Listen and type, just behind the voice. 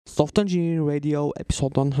Software Engineering Radio,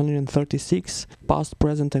 episode 136, Past,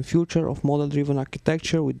 Present and Future of Model-Driven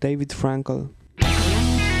Architecture with David Frankel.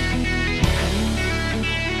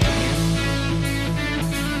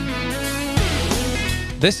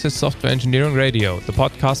 This is Software Engineering Radio, the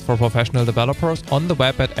podcast for professional developers on the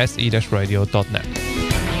web at se-radio.net.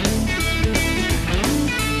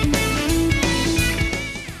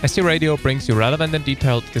 SE Radio brings you relevant and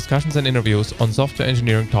detailed discussions and interviews on software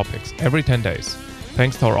engineering topics every 10 days.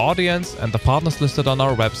 Thanks to our audience and the partners listed on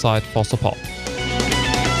our website for support.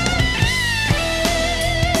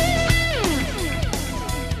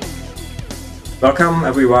 Welcome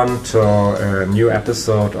everyone to a new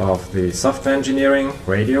episode of the Software Engineering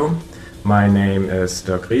Radio. My name is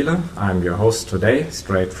Dirk. I'm your host today,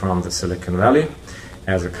 straight from the Silicon Valley,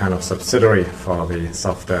 as a kind of subsidiary for the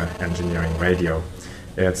Software Engineering Radio.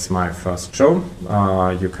 It's my first show.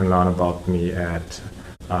 You can learn about me at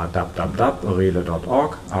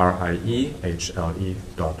www.riele.org, RIEHLE.org.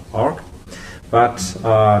 But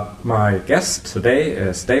my guest today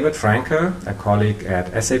is David Frankel, a colleague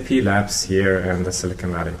at SAP Labs here in the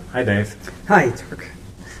Silicon Valley. Hi, Dave. Hi, Dirk.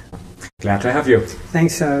 Glad to have you.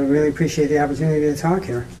 Thanks. I really appreciate the opportunity to talk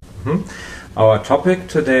here. Our topic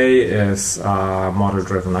today is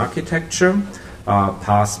model-driven architecture.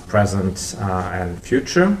 Past, present, and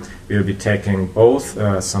future. We'll be taking both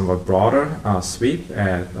a somewhat broader sweep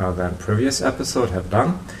than previous episode have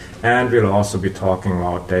done, and we'll also be talking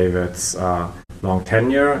about David's long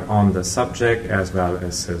tenure on the subject as well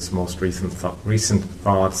as his most recent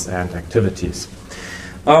thoughts and activities.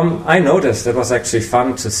 I noticed it was actually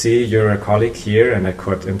fun to see you're a colleague here and I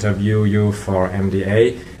could interview you for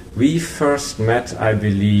MDA. We first met, I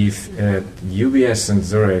believe, at UBS in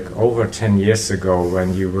Zurich over 10 years ago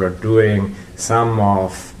when you were doing some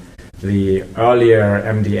of the earlier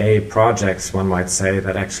MDA projects, one might say,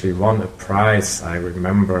 that actually won a prize. I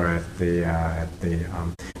remember it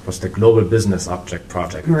was the Global Business Object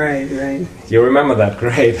Project. Right. You remember that?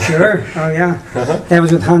 Great. Sure. Oh, yeah. That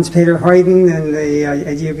was with Hans-Peter Huygen and the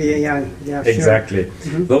at UBA. Yeah, exactly.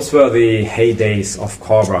 Sure. Those were the heydays of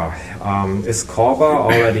CORBA. Is CORBA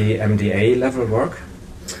already MDA level work?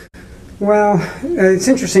 Well, it's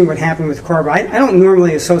interesting what happened with CORBA. I don't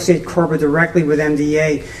normally associate CORBA directly with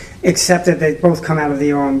MDA, except that they both come out of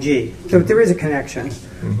the OMG. So there is a connection.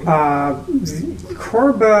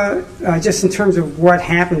 CORBA, just in terms of what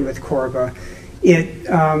happened with CORBA,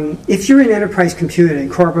 if you're in enterprise computing,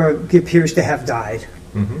 CORBA appears to have died.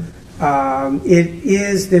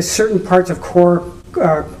 There's certain parts of CORBA,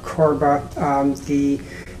 the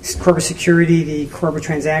CORBA security, the CORBA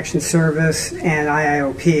transaction service, and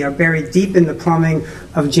IIOP are buried deep in the plumbing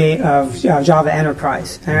of Java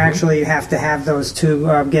Enterprise. And actually you have to have those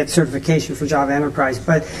to get certification for Java Enterprise.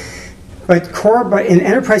 But CORBA, in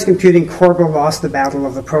enterprise computing, CORBA lost the battle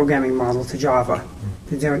of the programming model to Java.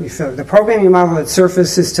 The programming model that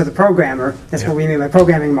surfaces to the programmer, that's what we mean by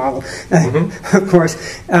programming model, of course,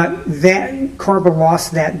 that CORBA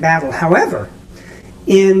lost that battle. However,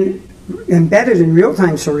 embedded in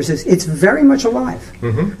real-time services, it's very much alive.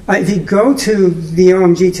 If you go to the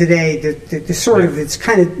OMG today,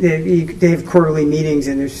 they have quarterly meetings,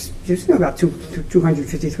 and there's about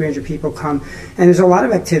 250, 300 people come, and there's a lot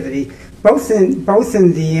of activity, both in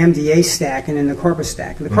the MDA stack and in the CORBA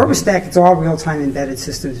stack. In the CORBA stack, it's all real-time embedded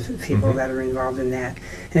systems people that are involved in that,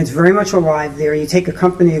 and it's very much alive there. You take a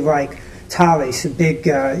company like Thales, a big,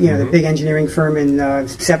 the big engineering firm in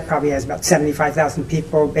probably has about 75,000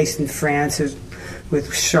 people, based in France,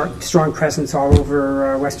 with strong presence all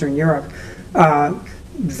over Western Europe.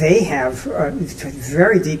 They have a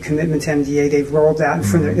very deep commitment to MDA. They've rolled out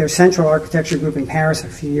from their central architecture group in Paris a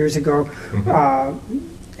few years ago.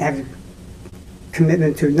 Have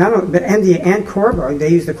commitment to not only but MDA and CORBA. They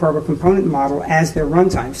use the CORBA component model as their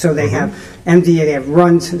runtime. So they have MDA, they have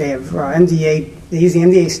runs, they have MDA. They use the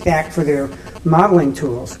MDA stack for their modeling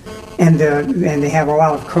tools, and they have a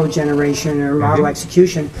lot of code generation or model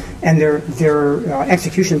execution. And their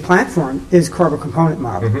execution platform is CORBA component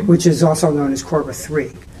model, which is also known as CORBA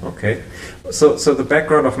 3. Okay, so the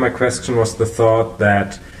background of my question was the thought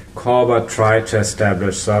that CORBA tried to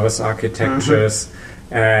establish service architectures.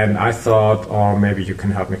 And I thought, or maybe you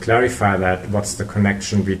can help me clarify that, what's the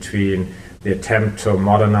connection between the attempt to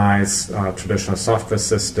modernize traditional software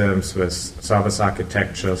systems with service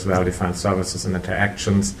architectures, well-defined services and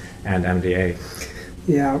interactions, and MDA?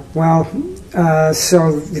 Yeah, well,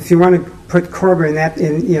 so if you want to put CORBA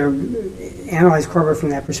analyze CORBA from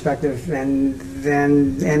that perspective, and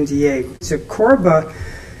then MDA. So CORBA,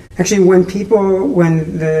 actually, when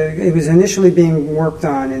it was initially being worked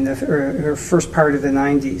on in the first part of the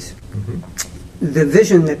 90s, the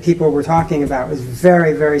vision that people were talking about was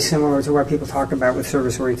very, very similar to what people talk about with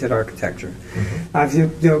service-oriented architecture.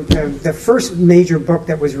 The first major book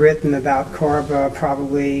that was written about CORBA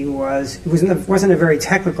probably wasn't a very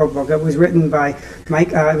technical book. It was written by Mike.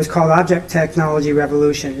 It was called Object Technology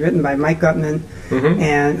Revolution, written by Mike Gutman,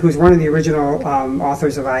 and who's one of the original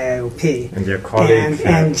authors of IIoP. And your colleague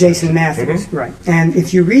and Jason Matthews, right? And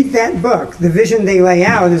if you read that book, the vision they lay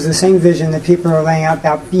out is the same vision that people are laying out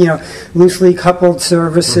about, loosely coupled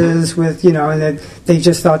services with, and that they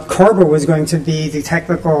just thought CORBA was going to be the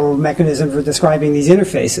technical mechanism for describing these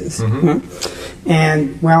interfaces.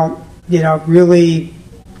 And, well, really,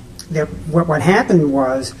 what happened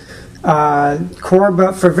was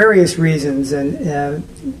CORBA, for various reasons, and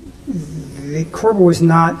the CORBA was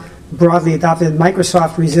not broadly adopted.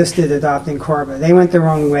 Microsoft resisted adopting CORBA. They went their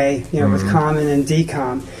own way, with Common and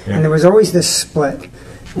DCOM. And there was always this split.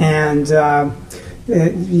 And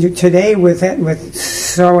today with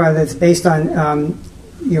SOA that's based on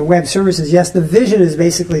web services, yes, the vision is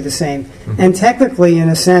basically the same. And technically, in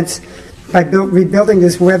a sense, by rebuilding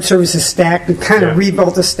this web services stack, we kind of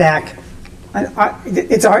rebuilt a stack.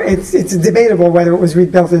 It's debatable whether it was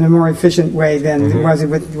rebuilt in a more efficient way than it was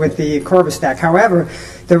with the CORBA stack. However,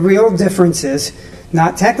 the real difference is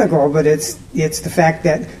not technical, but it's the fact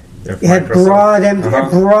that it had broad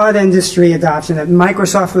industry adoption. That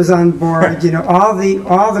Microsoft was on board.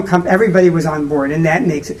 Everybody was on board, and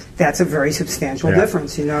that's a very substantial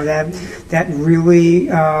difference. That really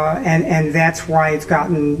and that's why it's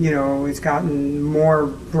gotten more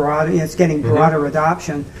broad. It's getting broader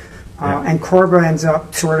adoption. And CORBA ends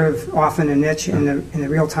up sort of off in a niche in the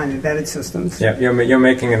real-time embedded systems. Yeah, you're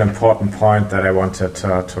making an important point that I wanted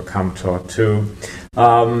to come to too.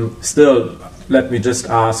 Still, let me just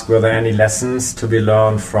ask, were there any lessons to be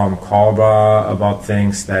learned from CORBA about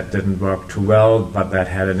things that didn't work too well, but that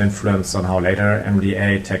had an influence on how later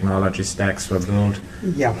MDA technology stacks were built?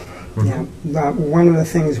 Yeah. One of the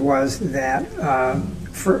things was that,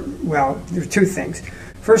 there were two things.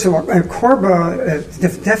 First of all, CORBA, the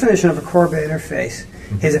definition of a CORBA interface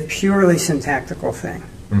is a purely syntactical thing.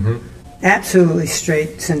 Absolutely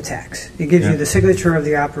straight syntax. It gives you the signature of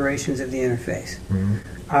the operations of the interface.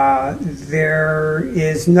 There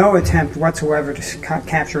is no attempt whatsoever to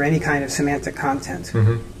capture any kind of semantic content.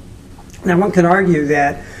 Now, one could argue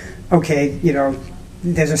that, okay,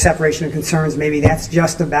 there's a separation of concerns. Maybe that's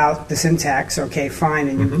just about the syntax. Okay, fine,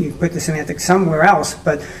 and you put the semantics somewhere else,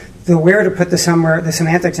 but the where to put the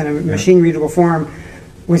semantics in a machine-readable form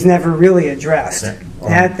was never really addressed.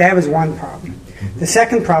 That was one problem. The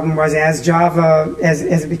second problem was, as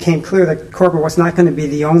it became clear that CORBA was not going to be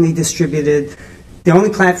the only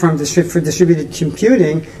platform for distributed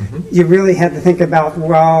computing, you really had to think about,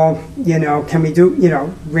 well, can we do,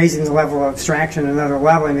 raising the level of abstraction another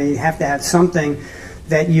level? I mean, you have to have something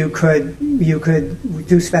that you could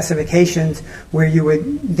do specifications where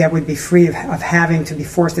that would be free of having to be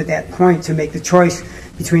forced at that point to make the choice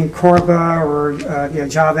between CORBA or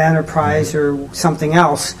Java Enterprise or something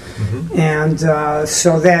else. And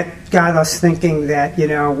so that got us thinking that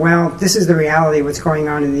this is the reality of what's going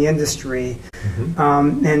on in the industry.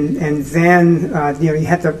 And then you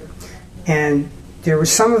had to, and there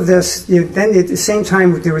was some of this. Then at the same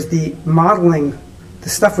time there was the modeling. The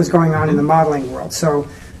stuff was going on in the modeling world. So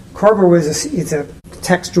CORBA it's a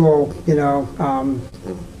textual, IDL,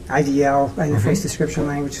 interface description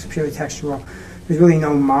language, is purely textual. There's really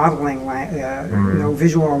no modeling, no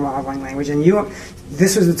visual modeling language. And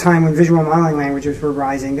this was the time when visual modeling languages were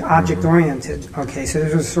rising, object-oriented. Okay, so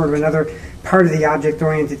this was sort of another part of the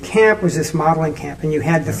object-oriented camp was this modeling camp. And you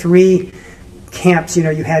had the three camps,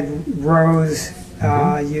 you had Rose,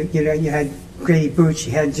 you had Grady Booch,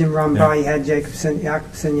 you had Jim Rumbaugh, you had Jacobson,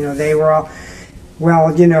 they were all,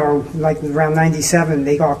 like around 97,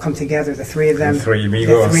 they all come together, the three of them. The three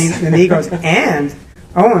amigos. And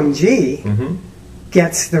OMG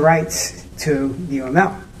gets the rights to the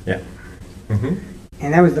UML.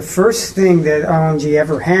 And that was the first thing that OMG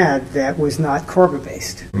ever had that was not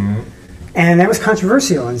CORBA-based. And that was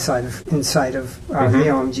controversial inside of the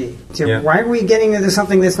OMG. So why are we getting into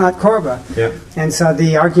something that's not CORBA? And so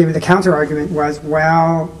the counter argument was,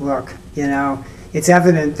 well, look, it's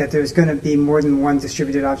evident that there's going to be more than one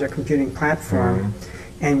distributed object computing platform,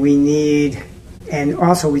 and we need, and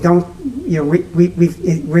also we don't,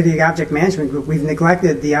 we're the object management group. We've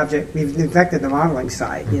neglected the modeling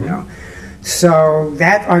side, So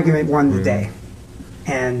that argument won the day.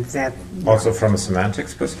 And that also from a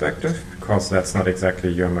semantics perspective, because that's not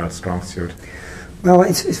exactly UML's strong suit. Well,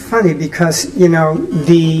 it's funny because, you know,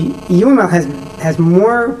 the UML has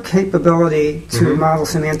more capability to model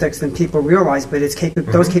semantics than people realize, but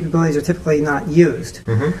those capabilities are typically not used.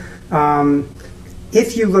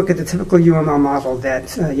 If you look at the typical UML model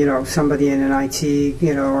that you know, somebody in an IT,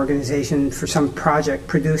 you know, organization for some project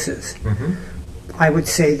produces, I would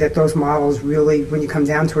say that those models really, when you come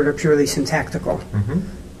down to it, are purely syntactical.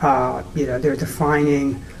 You know, they're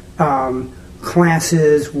defining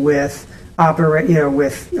classes with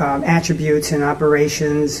attributes and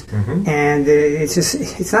operations, and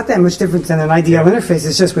it's not that much different than an IDL interface.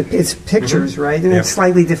 It's just with its pictures, right? And it's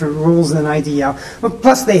slightly different rules than IDL. Well,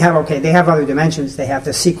 plus they have other dimensions. They have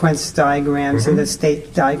the sequence diagrams and the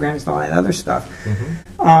state diagrams and all that other stuff.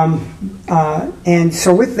 And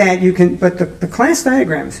so with that you can, but the class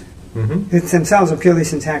diagrams themselves are purely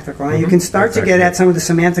syntactical, and you can start to get at some of the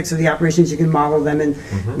semantics of the operations. You can model them in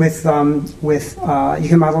with you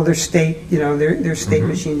can model their state, you know, their state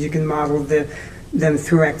machines. You can model them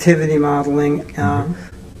through activity modeling,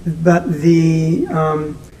 but there's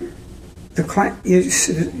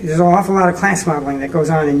an awful lot of class modeling that goes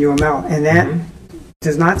on in UML, and that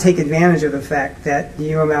does not take advantage of the fact that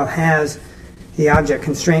the UML has the object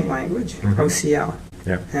constraint language, OCL.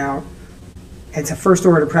 Now, it's a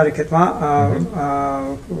first-order predicate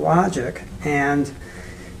logic, and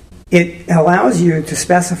it allows you to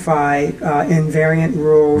specify invariant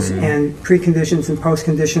rules and preconditions and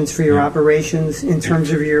postconditions for your operations in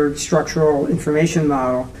terms of your structural information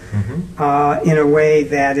model in a way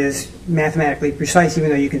that is mathematically precise, even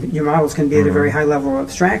though your models can be at a very high level of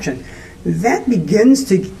abstraction. That begins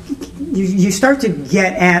to, you start to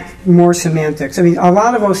get at more semantics. I mean, a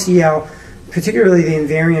lot of OCL, particularly the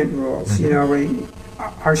invariant rules, you know,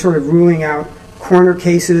 are sort of ruling out corner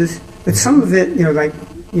cases, but some of it, you know, like,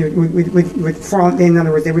 you know, would fall, in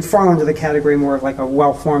other words, they would fall into the category more of like a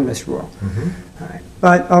well-formedness rule.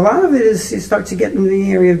 But a lot of it is, it starts to get into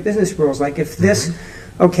the area of business rules, like if this,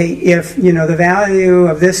 if, you know, the value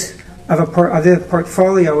of this, of the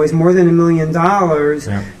portfolio is more than $1 million,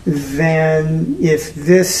 then if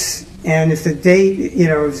this, and if the date, you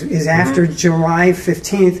know, is after July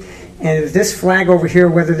 15th, and if this flag over here,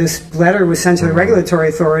 whether this letter was sent to the regulatory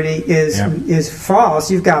authority is false,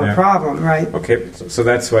 you've got a problem, right? Okay, so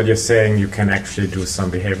that's what you're saying. You can actually do some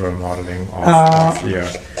behavioral modeling of your,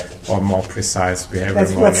 or more precise behavioral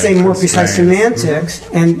modeling. Let's say more precise semantics,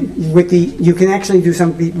 and with the, you can actually do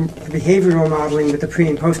some behavioral modeling with the pre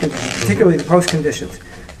and post conditions, particularly the post conditions.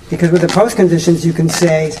 Because with the post conditions, you can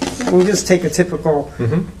say, we'll just take a typical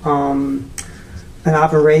an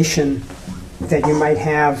operation that you might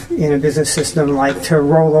have in a business system, like to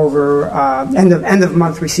roll over end of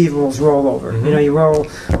month receivables rollover. You know, you roll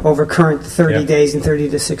over current 30 days and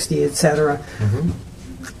 30 to 60, etc.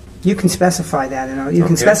 You can specify that. You know, you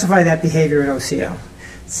can specify that behavior in OCL.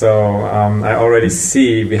 So I already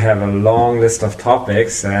see we have a long list of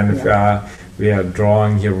topics, and we are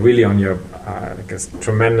drawing here really on your I guess,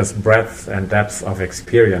 tremendous breadth and depth of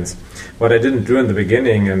experience. What I didn't do in the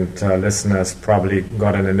beginning, and listeners probably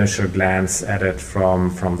got an initial glance at it from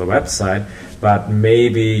the website, but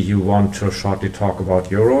maybe you want to shortly talk about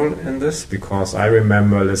your role in this, because I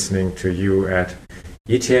remember listening to you at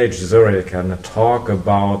ETH Zurich and a talk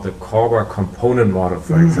about the CORBA component model,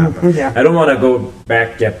 for example. I don't want to go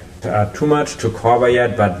back yet too much to CORBA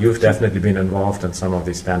yet, but you've definitely been involved in some of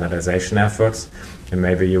these standardization efforts, and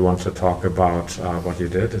maybe you want to talk about what you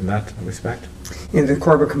did in that respect. In the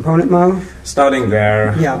CORBA component model? Starting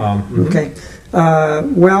there. Okay.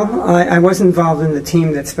 Well, I was involved in the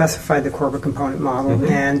team that specified the CORBA component model,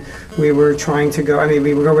 and we were trying to go, I mean,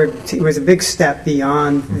 it was a big step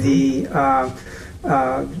beyond the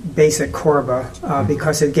basic CORBA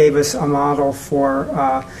because it gave us a model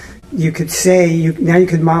for, you could say, now you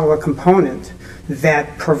could model a component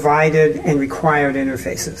that provided and required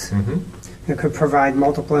interfaces. It could provide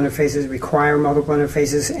multiple interfaces, require multiple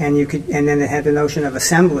interfaces, and then it had the notion of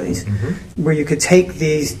assemblies, where you could take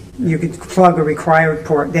these, you could plug a required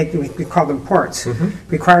port, we call them ports,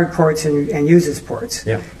 required ports and uses ports.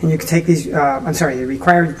 And you could take these, the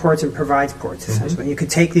required ports and provides ports, essentially. You could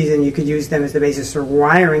take these and you could use them as the basis for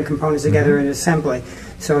wiring components together in assembly.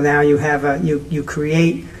 So now you have you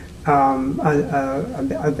create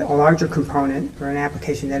a larger component or an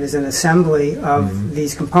application that is an assembly of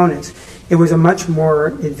these components. It was a much more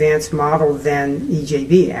advanced model than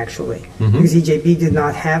EJB, actually, because EJB did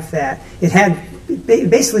not have that. It had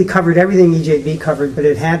basically covered everything EJB covered, but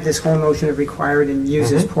it had this whole notion of required and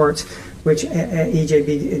uses ports, which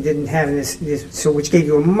EJB didn't have in this, so which gave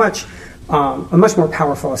you a much more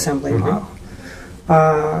powerful assembly model.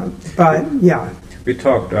 But yeah. We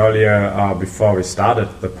talked earlier before we started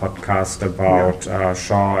the podcast about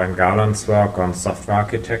Shaw and Garland's work on software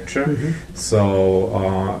architecture.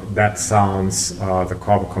 So that sounds, the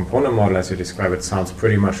CORBA component model as you describe it, sounds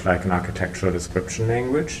pretty much like an architectural description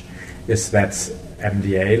language. Is that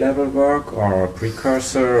MDA level work or a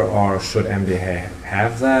precursor, or should MDA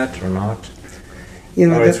have that or not?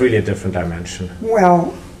 Or it's really a different dimension?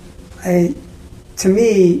 Well, to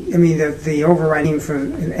me, I mean, the overriding for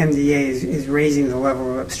MDA is raising the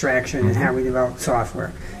level of abstraction in how we develop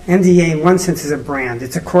software. MDA, in one sense, is a brand.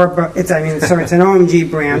 It's a CORBA. It's an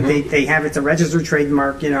OMG brand. They have it's a registered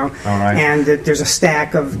trademark, and there's a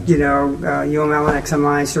stack of UML and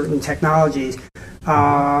XMI, certain technologies.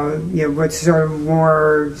 But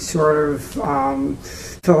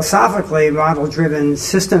philosophically, model-driven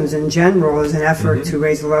systems in general is an effort to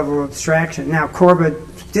raise the level of abstraction. Now, CORBA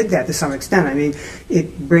did that to some extent. I mean,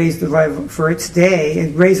 it raised the level, for its day,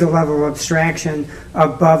 it raised the level of abstraction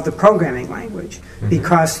above the programming language,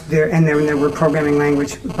 because there were programming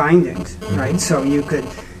language bindings, right? So you could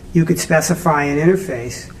specify an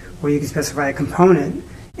interface, or you could specify a component,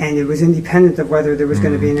 and it was independent of whether there was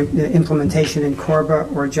going to be an implementation in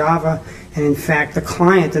CORBA or Java. And in fact, the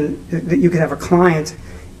client, you could have a client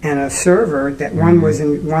and a server, that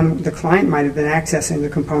the client might have been accessing the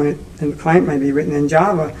component, and the client might be written in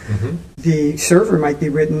Java. The server might be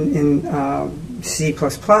written in C++,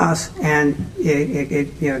 and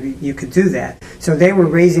you could do that. So they were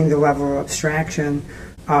raising the level of abstraction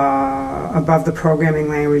above the programming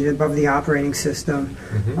language, above the operating system,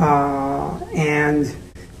 and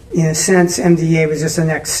in a sense, MDA was just the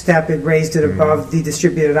next step. It raised it above the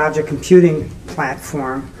distributed object computing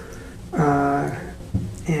platform.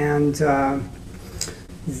 And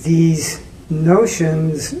these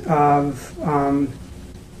notions of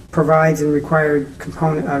provides and required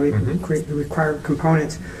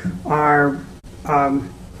components are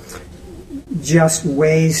just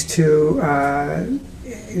ways to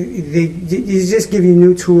they just give you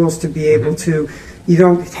new tools to be able to. You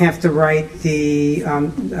don't have to write the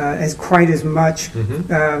quite as much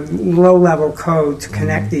low-level code to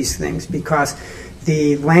connect these things, because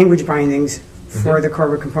the language bindings for the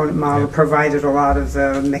CORBA component model provided a lot of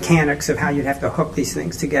the mechanics of how you'd have to hook these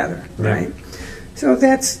things together, right? So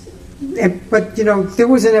that's, but there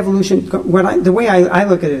was an evolution. The way I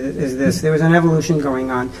look at it is this: there was an evolution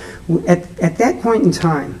going on at that point in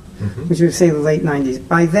time, which would say the late '90s.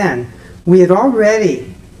 By then, we had already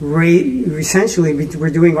essentially we're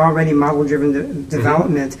doing already model-driven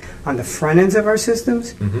development on the front ends of our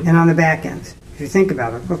systems and on the back ends. If you think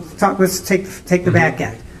about it, let's take the back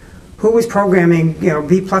end. Who was programming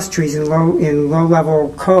B+ trees in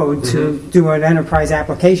low-level code to do an enterprise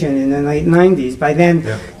application in the late '90s? By then,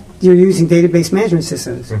 you're using database management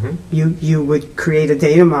systems. You would create a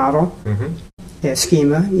data model.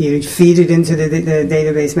 Schema, you feed it into the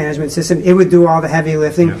database management system. It would do all the heavy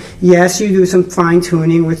lifting. Yes, you do some fine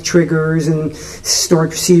tuning with triggers and stored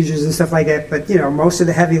procedures and stuff like that. But most of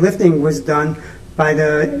the heavy lifting was done by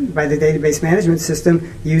the database management system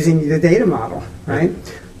using the data model, right?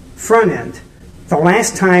 Front end. The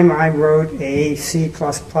last time I wrote a C++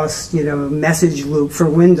 message loop for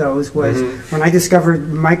Windows was when I discovered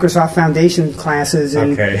Microsoft Foundation classes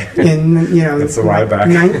in that's a while back.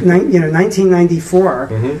 1994,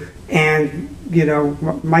 and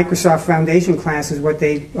Microsoft Foundation class is what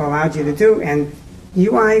they allowed you to do, and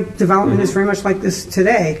UI development is very much like this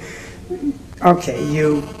today. Okay,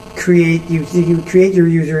 you create your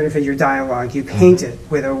user interface, your dialogue. You paint it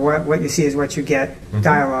with a what you see is what you get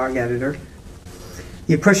dialogue editor.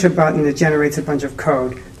 You push a button that generates a bunch of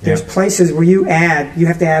code. There's places where you have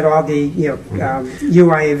to add all the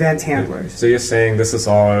UI event handlers. So you're saying this is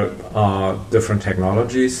all different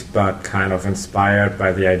technologies, but kind of inspired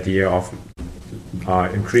by the idea of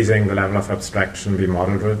increasing the level of abstraction, be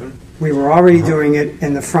model-driven? We were already doing it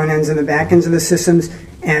in the front ends and the back ends of the systems.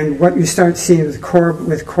 And what you start seeing with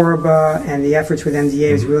CORBA and the efforts with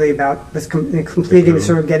MDA is really about completing,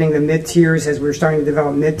 sort of getting the mid-tiers, as we're starting to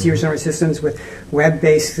develop mid-tiers in our systems with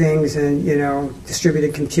web-based things and,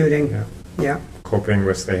 distributed computing. Coping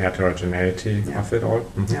with the heterogeneity of it all.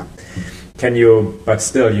 Can you, but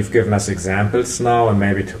still, you've given us examples now, and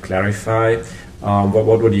maybe to clarify,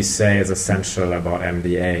 what would you say is essential about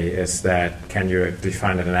MDA? Is that, can you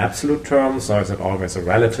define it in absolute terms, or is it always a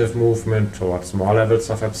relative movement towards more levels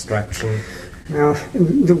of abstraction? Well,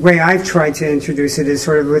 the way I've tried to introduce it is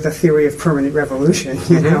sort of with a theory of permanent revolution.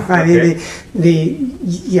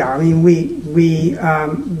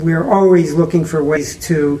 We're always looking for ways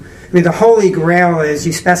to. I mean, the holy grail is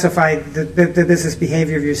you specify the business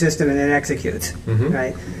behavior of your system and it executes,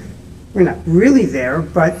 right? we're not really there,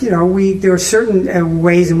 but there are certain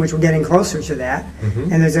ways in which we're getting closer to that,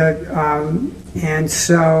 and there's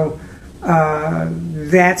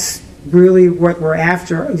that's really what we're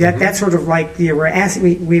after. That's sort of like we will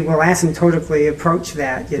asymptotically approach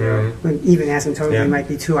that. Even asymptotically might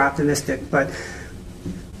be too optimistic, but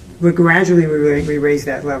gradually we raise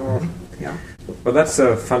that level. Yeah. Well, that's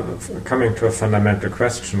coming to a fundamental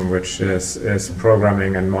question, which is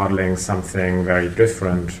programming and modeling something very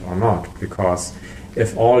different or not? Because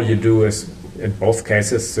if all you do is, in both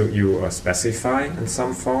cases, so you specify in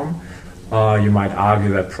some form, you might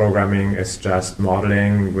argue that programming is just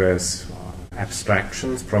modeling with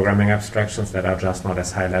programming abstractions that are just not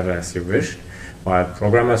as high level as you wished. While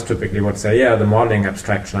programmers typically would say, yeah, the modeling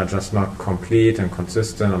abstraction are just not complete and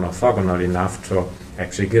consistent and orthogonal enough to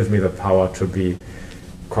actually give me the power to be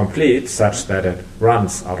complete such that it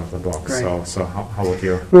runs out of the box. Right. So how would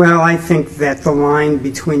you? Well, I think that the line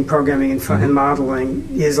between programming and modeling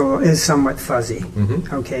is somewhat fuzzy.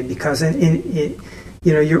 Okay, because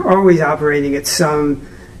you're always operating at some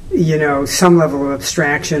level of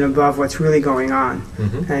abstraction above what's really going on.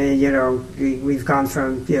 We've gone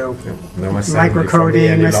from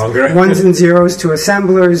microcoding, ones and zeros, to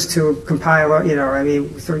assemblers, to compiler,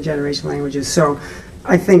 third generation languages. So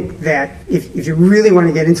I think that if you really want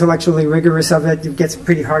to get intellectually rigorous of it, it gets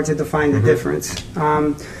pretty hard to define the difference.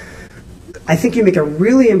 I think you make a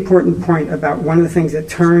really important point about one of the things that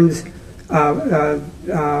turns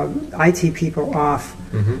IT people off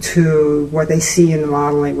to what they see in the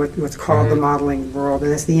modeling, what's called the modeling world,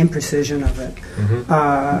 and that's the imprecision of it.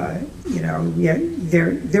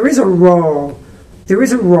 There is a role. There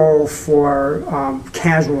is a role for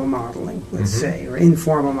casual modeling, let's say, or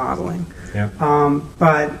informal modeling. Yeah.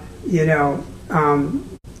 But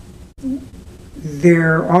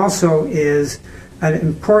there also is an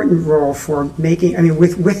important role for making. I mean,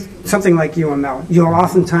 with something like UML, you'll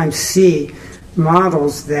oftentimes see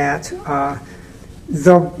models that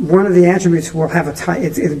one of the attributes will have a type.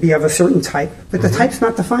 It'll be of a certain type, but the type's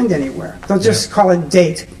not defined anywhere. They'll just call it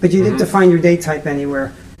date, but you didn't define your date type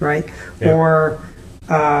anywhere, right? Yeah. Or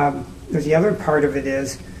the other part of it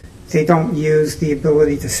is they don't use the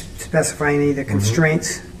ability to specify any of the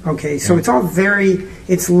constraints. Okay, so it's all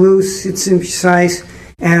it's loose, it's imprecise,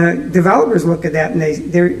 and developers look at that and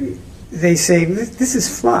they say, this is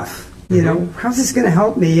fluff. How's this going to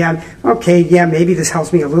help me? Okay, yeah, maybe this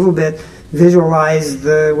helps me a little bit visualize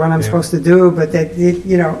what I'm supposed to do, but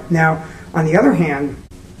now on the other hand,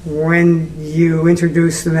 when you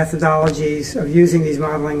introduce the methodologies of using these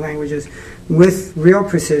modeling languages with real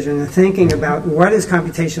precision and thinking about what is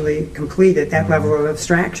computationally complete at that level of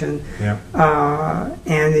abstraction,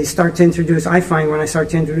 and they start to introduce, I find when I start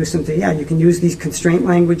to introduce them to, you can use these constraint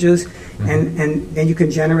languages, and then you can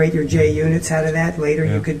generate your J units out of that. Later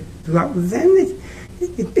you could, then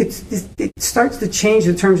it starts to change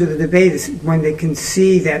in terms of the debate when they can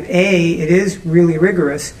see that A, it is really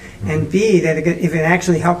rigorous, and B, that if it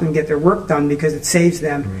actually helped them get their work done because it saves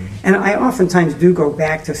them. And I oftentimes do go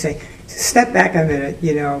back to say, step back a minute,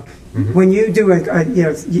 when you do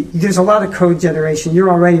there's a lot of code generation. You're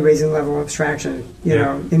already raising the level of abstraction,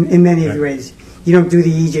 in many of the ways. You don't do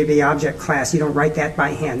the EJB object class. You don't write that by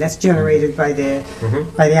hand. That's generated by the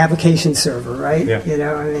application server, right?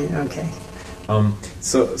 Okay.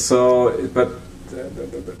 But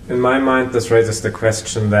in my mind, this raises the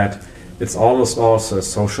question that it's almost also a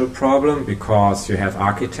social problem, because you have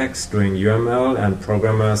architects doing UML and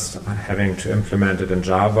programmers having to implement it in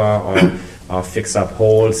Java or fix up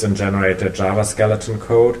holes and generate a Java skeleton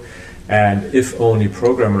code. And if only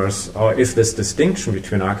programmers, or if this distinction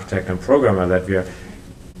between architect and programmer that we are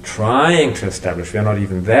trying to establish, we are not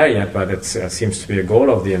even there yet, but it seems to be a goal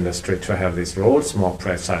of the industry to have these roles more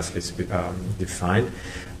precisely defined,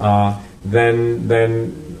 then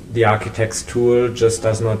the architect's tool just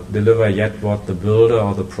does not deliver yet what the builder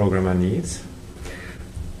or the programmer needs?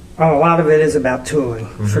 Oh, a lot of it is about tooling,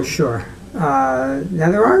 for sure. Now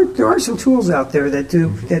there are some tools out there that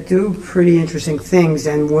do pretty interesting things,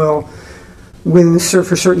 and will,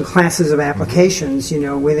 for certain classes of applications,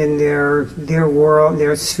 within their world,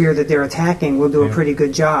 their sphere that they're attacking, will do a pretty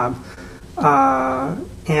good job.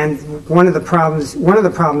 And one of the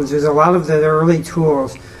problems is a lot of the early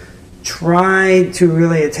tools tried to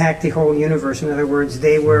really attack the whole universe. In other words,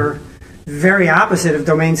 they were very opposite of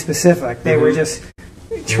domain specific. They were just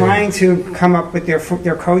trying to come up with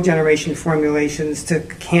their code generation formulations to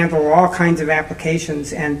handle all kinds of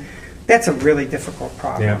applications, and that's a really difficult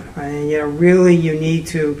problem. Really, you need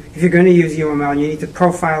to, if you're going to use UML, you need to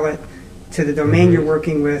profile it to the domain you're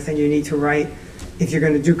working with, and you need to write, if you're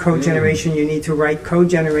going to do code generation, you need to write code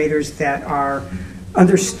generators that are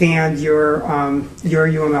understand your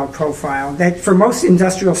UML profile. That for most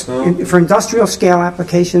industrial scale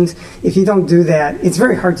applications, if you don't do that, it's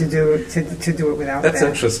very hard to do it without that. That's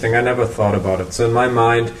interesting. I never thought about it. So in my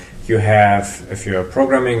mind, you have, if you're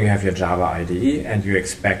programming, you have your Java IDE, and you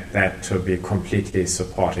expect that to be completely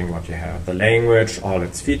supporting what you have. The language, all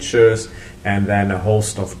its features, and then a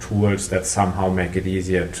host of tools that somehow make it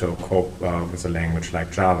easier to cope with a language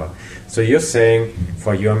like Java. So you're saying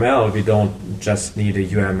for UML, we don't just need a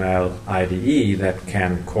UML IDE that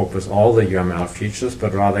can cope with all the UML features,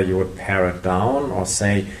 but rather you would pare it down, or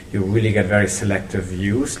say you really get very selective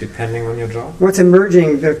views depending on your job? What's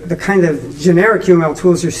emerging, the kind of generic UML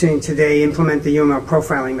tools you're seeing today implement the UML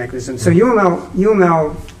profiling mechanism. So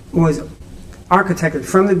UML was architected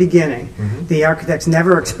from the beginning. The architects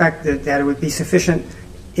never expected that it would be sufficient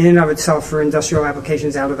in and of itself for industrial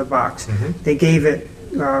applications out of the box. They gave it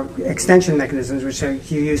extension mechanisms which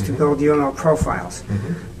you use to build UML profiles.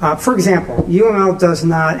 For example, UML does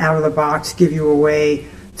not out of the box give you a way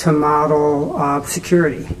to model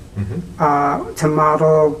security, to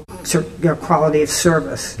model quality of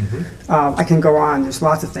service. I can go on, there's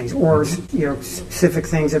lots of things, or specific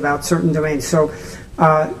things about certain domains. So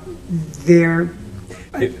you're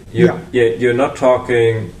not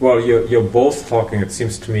talking, well, you're both talking, it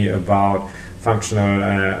seems to me, about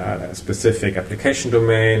functional specific application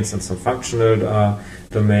domains and some functional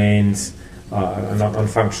domains,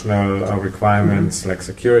 non-functional requirements like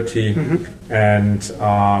security, and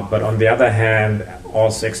but on the other hand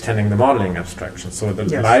also extending the modeling abstraction. So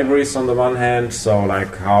the libraries on the one hand, so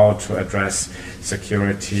like how to address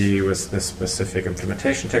security with this specific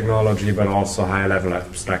implementation technology, but also higher level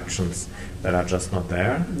abstractions that are just not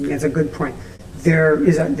there. That's a good point.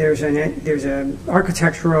 There's an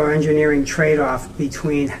architectural or engineering trade-off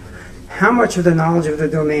between how much of the knowledge of the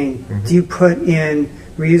domain do you put in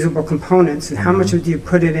reusable components, and how much do you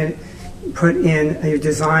put in your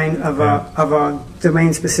design of a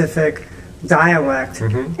domain-specific dialect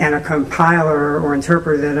and a compiler or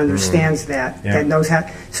interpreter that understands that knows how.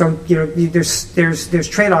 So there's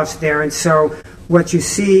trade-offs there, and so what you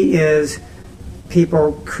see is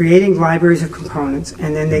people creating libraries of components,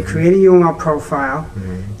 and then they create a UML profile,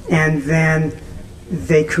 and then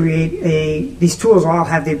they create these tools all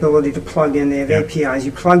have the ability to plug in. They have APIs.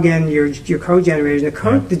 You plug in your code generators, and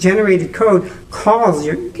the generated code calls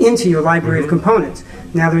into your library of components.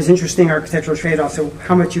 Now there's interesting architectural trade-offs, so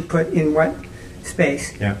how much you put in what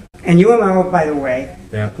space. And UML, by the way,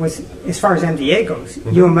 was, as far as MDA goes,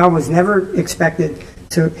 UML was never expected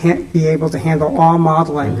to be able to handle all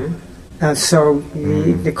modeling. So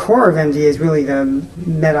the core of MDA is really the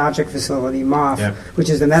Meta Object Facility, MOF, which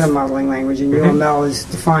is the meta modeling language, and UML is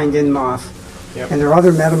defined in MOF. And there are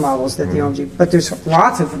other meta models that the OMG, but there's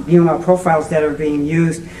lots of UML profiles that are being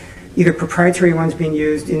used, either proprietary ones being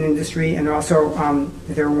used in industry, and also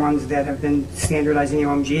there are ones that have been standardized in the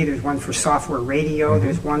OMG. There's one for software radio,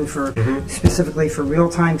 there's one for specifically for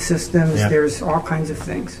real-time systems, there's all kinds of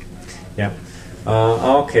things.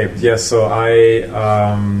 Okay, yes. So I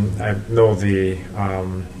know the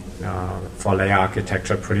for layer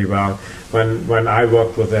architecture pretty well. When I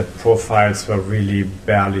worked with it, profiles were really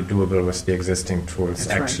barely doable with the existing tools.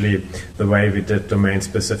 Actually, the way we did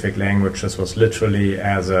domain-specific languages was literally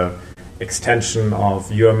as a extension of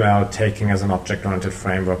UML, taking as an object-oriented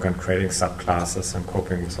framework and creating subclasses and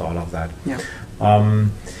coping with all of that.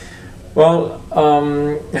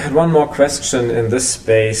 I had one more question in this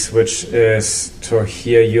space, which is to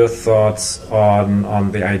hear your thoughts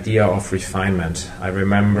on the idea of refinement. I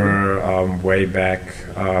remember way back,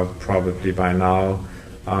 probably by now,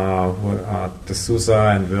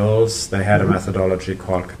 D'Souza and Wills, they had a methodology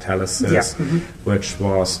called catalysis, which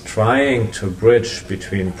was trying to bridge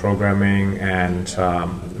between programming and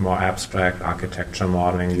more abstract architecture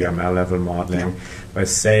modeling, UML level modeling, by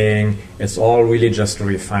saying it's all really just a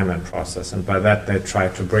refinement process. And by that they try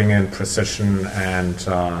to bring in precision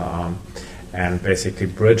and basically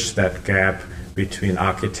bridge that gap between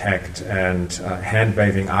architect and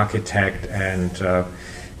hand-waving architect and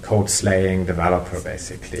code-slaying developer,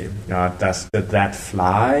 basically. Did that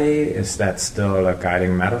fly? Is that still a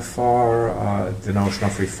guiding metaphor, the notion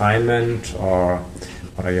of refinement, or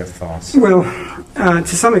what are your thoughts? Well,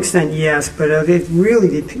 to some extent, yes, but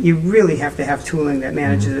you really have to have tooling that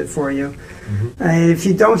manages it for you. If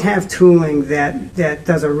you don't have tooling that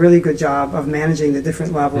does a really good job of managing the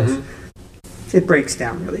different levels, it breaks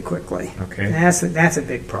down really quickly. And that's a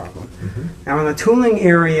big problem. Now, in the tooling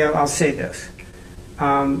area, I'll say this.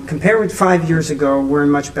 Compared with 5 years ago, we're in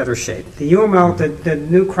much better shape. The UML, the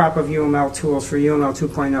new crop of UML tools for UML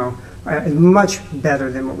 2.0 is much better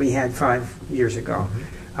than what we had 5 years ago.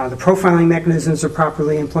 The profiling mechanisms are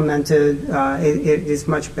properly implemented. It is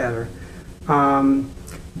much better.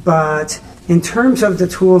 But in terms of the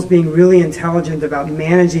tools being really intelligent about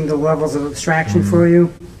managing the levels of abstraction for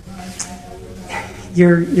you,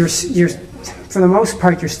 you're for the most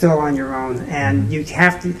part, you're still on your own, and you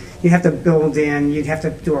have to build in. You'd have to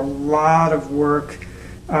do a lot of work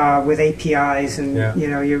with APIs, and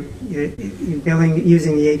you're building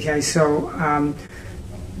using the APIs. So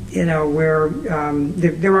where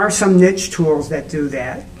there are some niche tools that do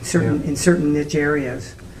that in certain niche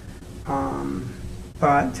areas,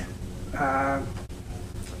 but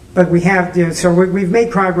we have we've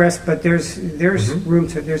made progress, but there's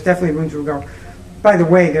definitely room to go. By the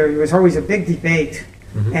way, there was always a big debate,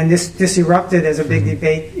 and this erupted as a big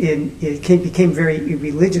debate. It became very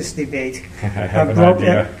religious debate about when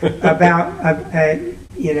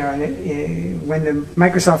the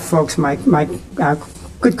Microsoft folks, my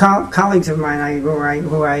good colleagues of mine,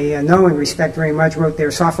 who I know and respect very much, wrote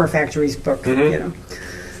their Software Factories book.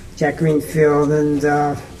 Jack Greenfield and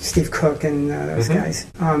Steve Cook and those guys.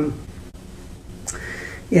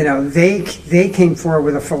 They came forward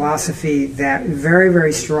with a philosophy that very,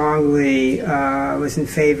 very strongly was in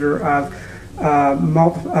favor of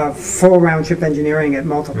full round-trip engineering at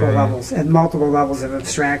multiple levels, of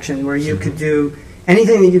abstraction, where you could do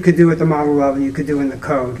anything that you could do at the model level, you could do in the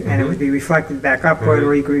code, and it would be reflected back upward,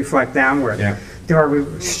 or you could reflect downward. There are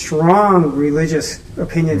strong religious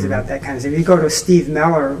opinions about that kind of stuff. If you go to Steve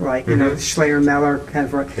Meller, Schleyer-Meller,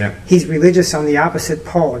 kind of, he's religious on the opposite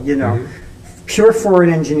pole, Pure forward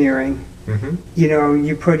engineering,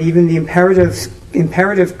 you put even the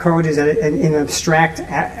imperative code is an abstract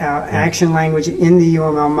action language in the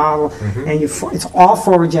UML model, and it's all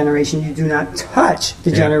forward generation. You do not touch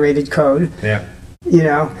the generated code.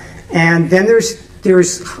 And then there's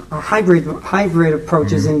hybrid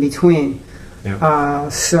approaches in between. If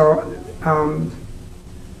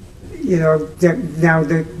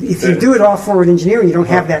you do it all forward engineering, you don't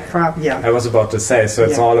have that problem. I was about to say, so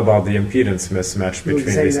it's all about the impedance mismatch between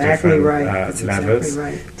these different levels. Exactly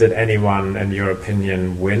right. Did anyone, in your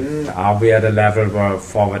opinion, win? Are we at a level where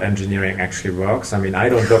forward engineering actually works? I mean, I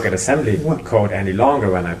don't look at assembly code any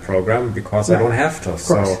longer when I program because I don't have to.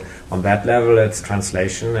 So on that level, it's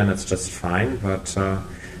translation and it's just fine, but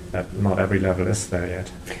not every level is there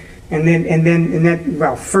yet.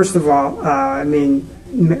 First of all,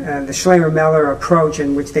 the Schleyer-Meller approach,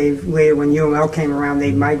 in which they later, when UML came around,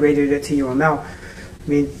 they migrated it to UML.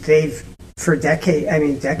 For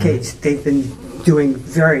decades, they've been doing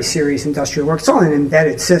very serious industrial work. It's all in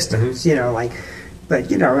embedded systems,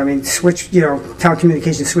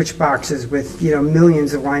 telecommunication switch boxes with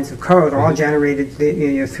millions of lines of code, all generated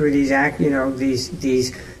through these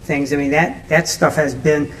these things. That stuff has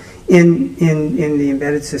been in the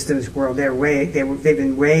embedded systems world. They've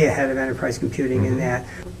been way ahead of enterprise computing in that.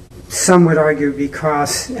 Some would argue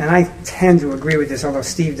because, and I tend to agree with this, although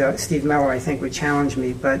Steve Meller I think would challenge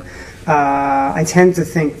me, but I tend to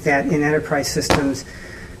think that in enterprise systems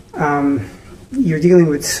you're dealing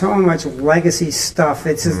with so much legacy stuff.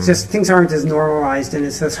 It's just things aren't as normalized, and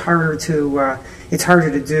it's just harder to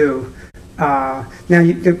do. Now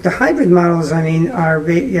the hybrid models, are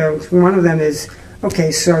one of them is.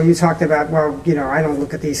 Okay, so you talked about, I don't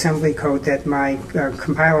look at the assembly code that my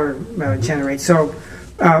compiler generates. So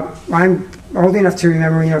I'm old enough to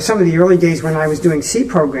remember, some of the early days when I was doing C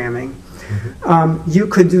programming, you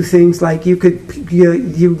could do things like we would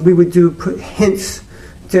put hints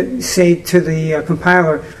to say to the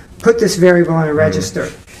compiler, put this variable in a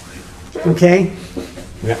register. Okay?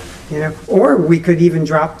 Yeah. Or we could even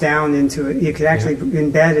drop down into it. You could actually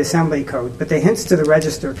embed assembly code, but the hints to the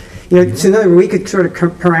register. So in other words, we could sort of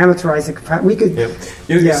parameterize it. We could.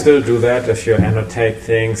 You can still do that if you annotate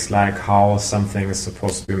things like how something is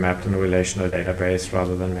supposed to be mapped in a relational database,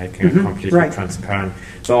 rather than making it completely transparent.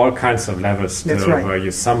 So all kinds of levels still where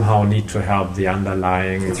you somehow need to help the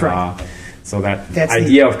underlying. So that's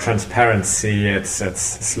idea of transparency, it's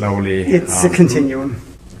slowly. It's a continuum.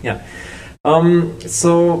 Yeah.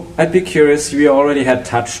 So I'd be curious, we already had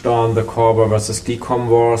touched on the CORBA versus DCOM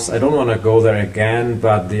wars. I don't want to go there again,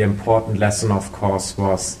 but the important lesson, of course,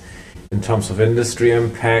 was in terms of industry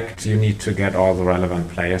impact, you need to get all the relevant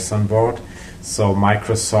players on board. So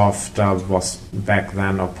Microsoft was back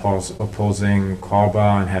then opposing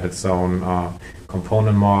CORBA and had its own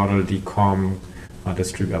component model, DCOM,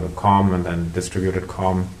 distributed COM, and then distributed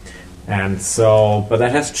COM. And so, but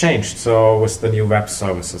that has changed. So with the new web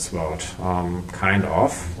services world,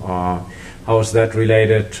 How is that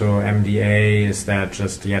related to MDA? Is that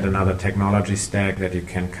just yet another technology stack that you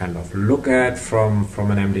can kind of look at from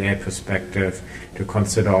an MDA perspective to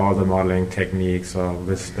consider all the modeling techniques or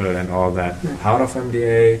WISPL and all that part of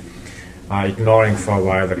MDA, ignoring for a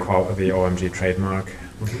while the OMG trademark?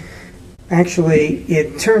 Mm-hmm. Actually,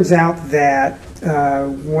 it turns out that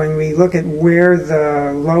when we look at where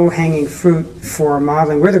the low-hanging fruit for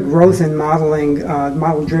modeling, where the growth in modeling,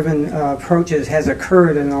 model-driven approaches has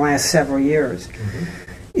occurred in the last several years,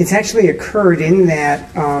 it's actually occurred in that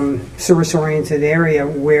service-oriented area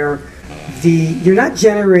where you're not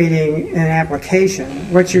generating an application.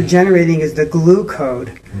 What you're generating is the glue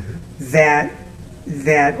code that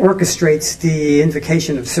orchestrates the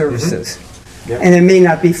invocation of services. Yep. And it may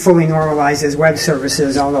not be fully normalized as web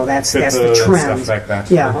services, although that's the trend. Stuff like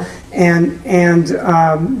that. Yeah, and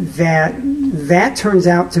that turns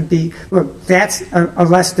out to be, look, that's a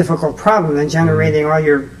less difficult problem than generating all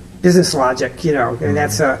your business logic, and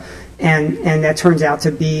that's and that turns out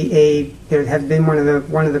to be it had been one of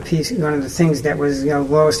the things that was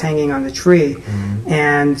lowest hanging on the tree.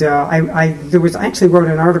 And I actually wrote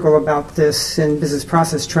an article about this in Business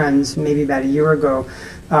Process Trends maybe about a year ago.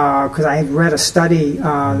 Because I had read a study,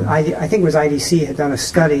 I think it was IDC had done a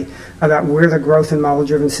study about where the growth in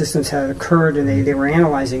model-driven systems had occurred, and they were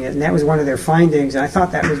analyzing it, and that was one of their findings, and I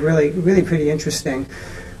thought that was really pretty interesting.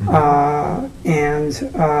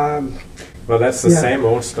 Well, that's the same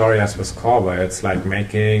old story as with CORBA. It's like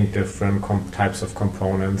making different types of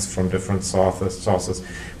components from different sources,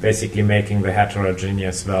 basically making the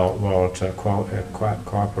heterogeneous world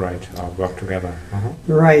cooperate or work together.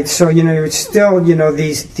 Right. So it's still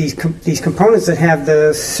these components that have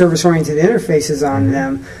the service-oriented interfaces on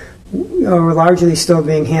them are largely still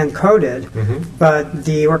being hand-coded, but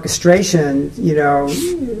the orchestration,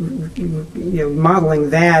 modeling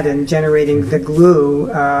that and generating the glue,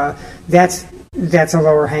 that's a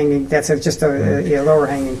lower hanging. That's just a lower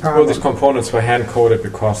hanging problem. Well, these components were hand-coded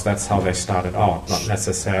because that's how they started out, not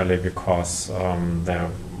necessarily because they're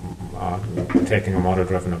taking a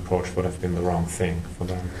model-driven approach would have been the wrong thing for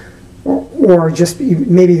them. Or just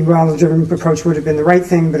maybe the model-driven approach would have been the right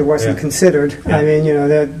thing, but it wasn't considered. Yeah. I mean,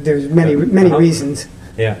 there's many reasons.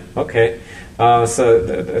 Yeah. Okay. So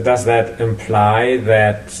does that imply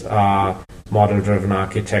that model-driven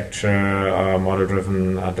architecture,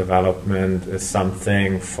 model-driven development is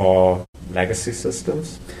something for legacy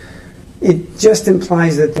systems? It just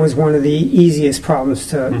implies that it was one of the easiest problems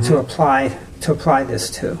to apply this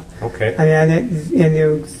to. Okay. I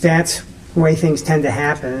mean, that's the way things tend to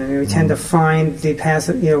happen, and we tend to find the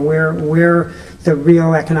passive, where the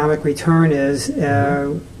real economic return is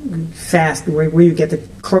fast, where you get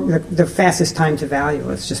the fastest time to value.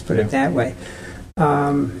 Let's just put it that way.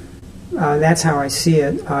 That's how I see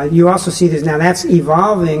it. You also see this now. That's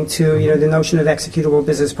evolving to the notion of executable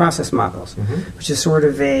business process models, which is sort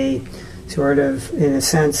of in a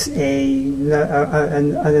sense an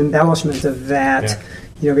embellishment of that.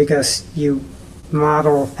 Because you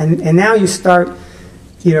model, and now you start,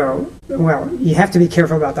 well, you have to be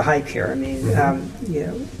careful about the hype here. I mean,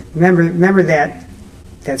 remember that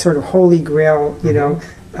sort of holy grail,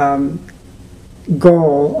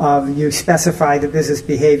 goal of you specify the business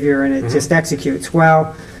behavior and it just executes.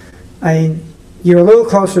 Well, you're a little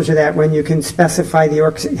closer to that when you can specify the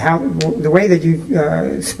way that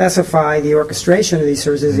you specify the orchestration of these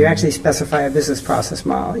services. You actually specify a business process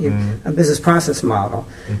model,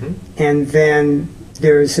 and then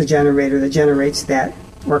there's a generator that generates that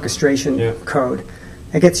orchestration code.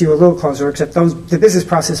 That gets you a little closer, except the business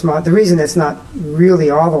process model. The reason it's not really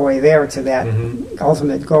all the way there to that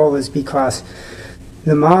ultimate goal is because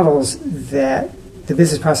the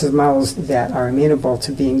business process models that are amenable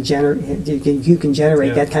to being you can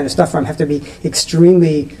generate that kind of stuff from have to be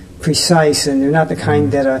extremely precise, and they're not the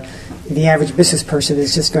kind that the average business person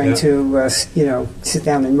is just going to sit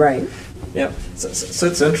down and write. Yeah, so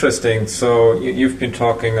it's interesting. So you've been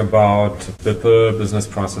talking about BIPL, business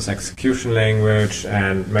process execution language,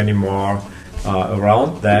 and many more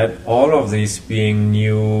around that. All of these being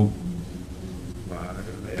new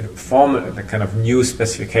kind of new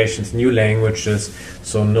specifications, new languages,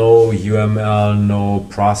 so no UML, no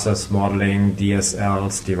process modeling,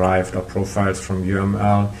 DSLs derived or profiles from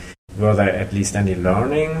UML. Were there at least any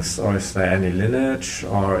learnings, or is there any lineage,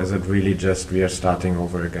 or is it really just we are starting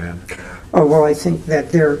over again? Oh, well, I think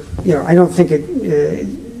that I don't think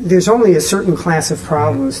there's only a certain class of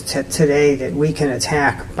problems today that we can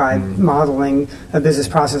attack by modeling a business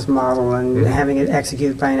process model and having it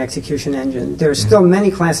executed by an execution engine. There are still many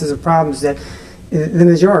classes of problems that the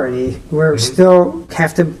majority still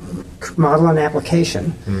have to model an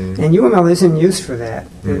application, and UML is in use for that,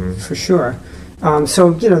 for sure.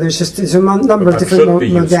 So there's a number of different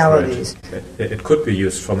modalities. It could be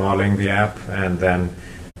used for modeling the app, and then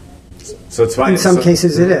so it's fine. In some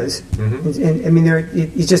cases, it is. And I mean,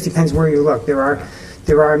 it just depends where you look. There are.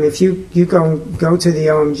 I mean, if you go to the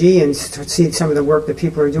OMG and see some of the work that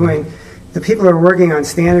people are doing, the people who are working on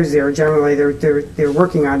standards there generally they're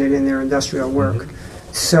working on it in their industrial work.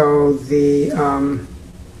 So there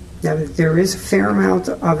is a fair amount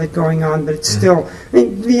of it going on, but it's still. I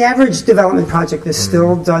mean, the average development project is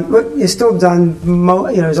still done. There's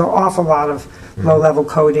an awful lot of low-level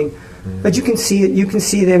coding, but you can see it. You can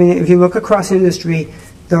see it. I mean, if you look across industry,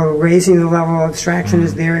 the raising the level of abstraction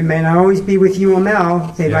is there. It may not always be with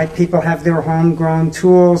UML. People have their homegrown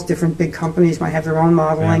tools. Different big companies might have their own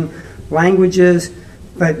modeling languages,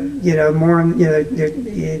 but more.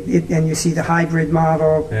 And you see the hybrid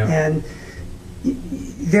model, and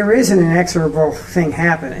there is an inexorable thing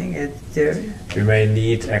happening. We may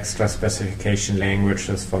need extra specification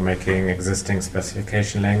languages for making existing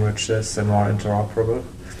specification languages more interoperable.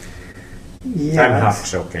 Yeah, I'm half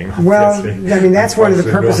joking. Obviously. Well, I mean that's one of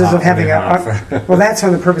the purposes of having that's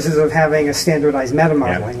one of the purposes of having a standardized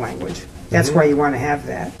metamodeling language. That's why you want to have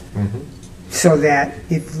that, so that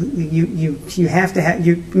if you have to have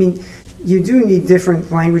you do need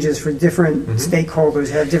different languages for different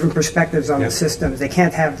stakeholders who have different perspectives on the systems. They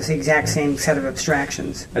can't have the exact same set of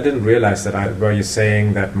abstractions. I didn't realize that. Were you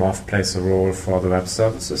saying that MOF plays a role for the web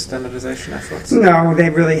services standardization efforts? No,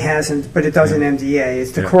 they really hasn't, but it does in MDA.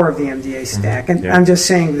 It's the core of the MDA stack. And I'm just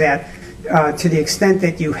saying that to the extent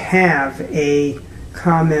that you have a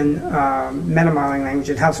common metamodeling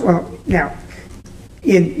language, it helps. Well, now,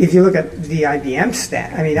 if you look at the IBM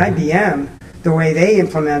stack, I mean, IBM, the way they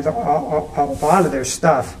implement a lot of their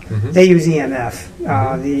stuff, they use EMF,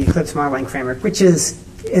 the Eclipse Modeling Framework, which is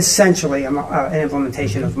essentially an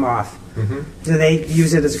implementation of MOF. So they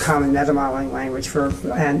use it as a common metamodeling language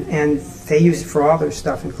and they use it for all their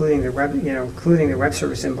stuff, including their web, including their web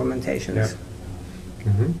service implementations.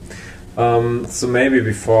 So maybe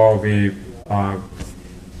before we.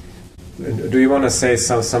 Do you want to say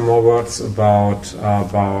some more words about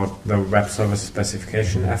the web service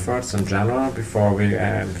specification efforts in general before we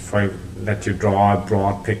let you draw a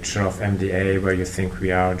broad picture of MDA where you think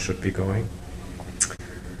we are and should be going?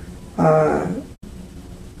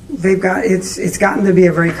 It's gotten to be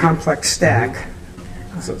a very complex stack.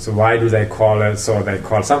 So why do they call it?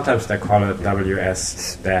 Sometimes they call it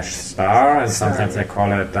WS-star, and sometimes they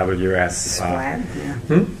call it WS Splat.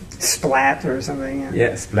 Splat or something.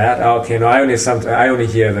 Yeah, splat. Okay, no, I only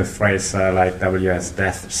hear the phrase like WS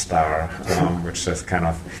Death Star, which is kind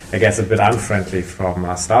of, I guess, a bit unfriendly from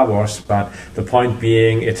Star Wars. But the point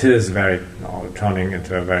being, it is turning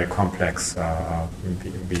into a very complex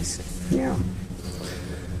beast. Yeah.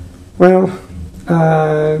 Well,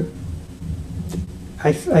 I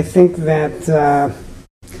think that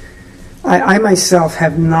I myself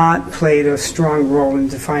have not played a strong role in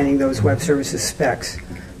defining those web services specs.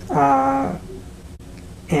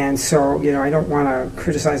 And so, I don't want to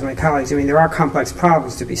criticize my colleagues. I mean, there are complex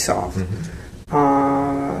problems to be solved.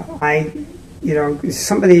 But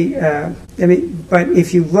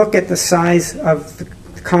if you look at the size of the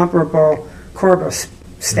comparable CORBA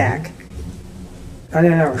stack, I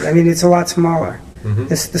don't know. I mean, it's a lot smaller.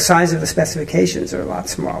 The size of the specifications are a lot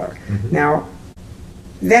smaller. Now,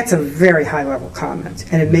 that's a very high-level comment,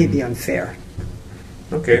 and it may be unfair.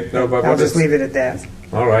 Okay, no, but I'll just leave it at that.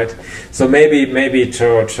 All right. So maybe to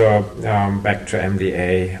back to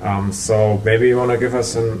MDA. So maybe you want to give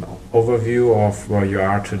us an overview of where you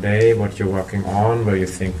are today, what you're working on, where you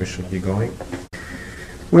think we should be going.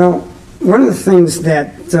 Well, one of the things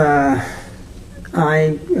that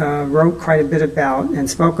I wrote quite a bit about and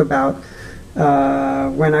spoke about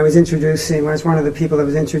when I was one of the people that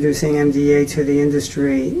was introducing MDA to the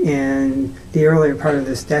industry in the earlier part of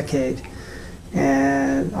this decade,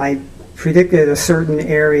 and I predicted a certain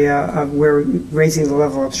area of where raising the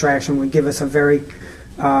level of abstraction would give us a very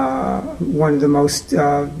one of the most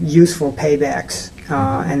useful paybacks,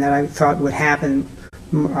 and that I thought would happen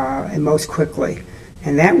most quickly,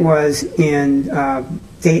 and that was in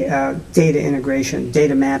data integration,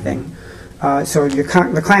 data mapping. So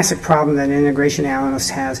the classic problem that an integration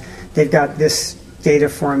analyst has, they've got this data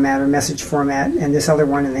format or message format and this other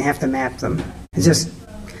one, and they have to map them. It's just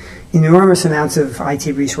enormous amounts of IT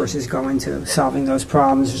resources go into solving those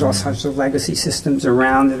problems. There's all sorts of legacy systems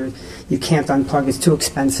around that you can't unplug. It's too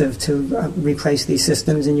expensive to replace these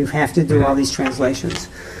systems, and you have to do all these translations.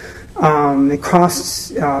 It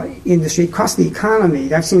costs industry, it costs the economy.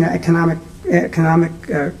 I've seen economic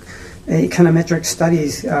econometric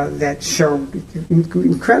studies that show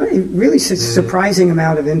really surprising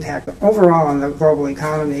amount of impact overall on the global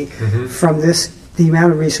economy from the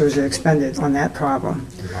amount of resources expended on that problem.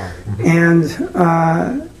 And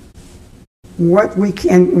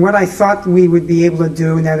what I thought we would be able to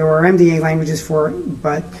do, now there are MDA languages for it,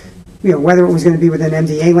 but whether it was going to be with an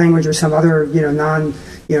MDA language or some other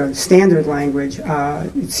standard language,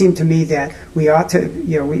 it seemed to me that we ought to,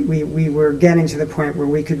 we were getting to the point where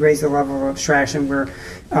we could raise the level of abstraction where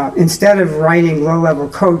instead of writing low-level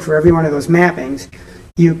code for every one of those mappings,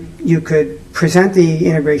 you could present the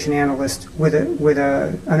integration analyst with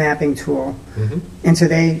a mapping tool. And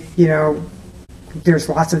today, there's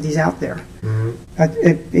lots of these out there.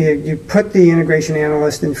 You put the integration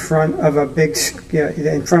analyst in front of a big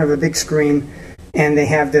screen, and they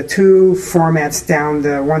have the two formats down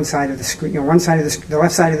the one side of the screen. The left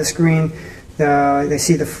side of the screen, they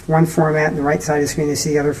see the one format, and the right side of the screen they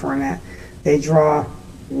see the other format. They draw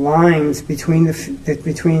lines between from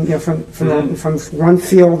one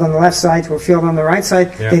field on the left side to a field on the right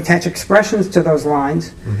side. They attach expressions to those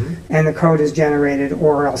lines, and the code is generated,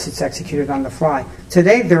 or else it's executed on the fly.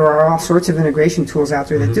 Today, there are all sorts of integration tools out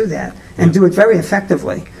there that do that and do it very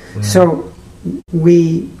effectively. So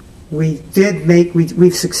we've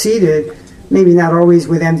succeeded. Maybe not always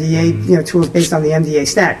with MDA tools based on the MDA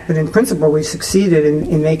stack, but in principle, we've succeeded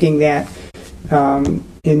in making that.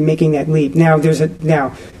 In making that leap.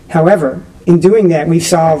 However, in doing that, we've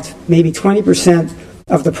solved maybe 20%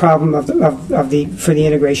 of the problem for the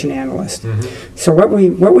integration analyst. So what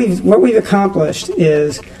we've accomplished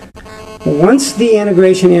is, once the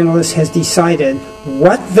integration analyst has decided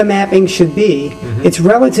what the mapping should be, it's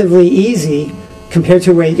relatively easy compared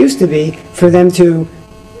to the way it used to be for them to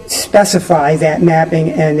specify that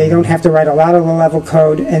mapping, and they don't have to write a lot of low-level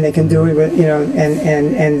code, and they can do it with,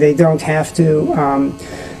 and they don't have to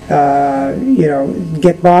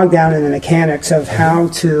get bogged down in the mechanics of how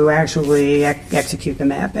to actually execute the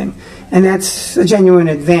mapping. And that's a genuine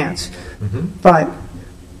advance. But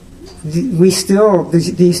these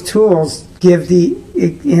tools give the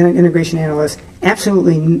integration analyst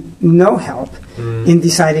absolutely no help in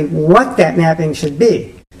deciding what that mapping should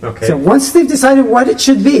be. So once they've decided what it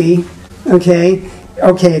should be,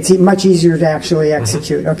 it's much easier to actually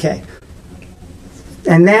execute.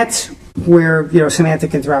 And that's where semantic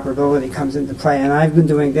interoperability comes into play. And I've been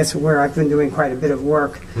doing quite a bit of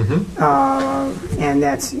work, and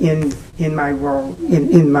that's in my role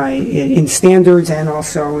in standards and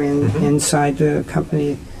also inside the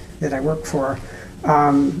company that I work for.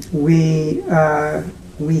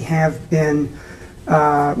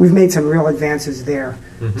 We've made some real advances there.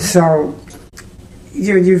 So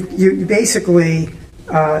you basically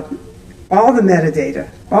all the metadata,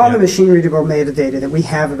 the machine-readable metadata that we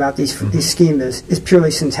have about these schemas is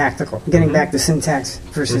purely syntactical. Getting back to syntax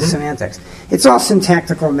versus semantics, it's all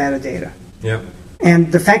syntactical metadata.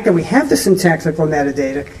 And the fact that we have the syntactical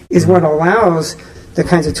metadata is what allows the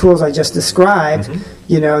kinds of tools I just described,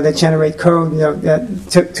 that generate code,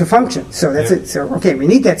 to function. So that's it. So we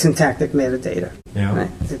need that syntactic metadata, right?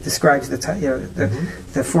 That describes the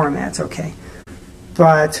formats.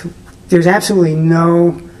 But there's absolutely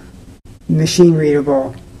no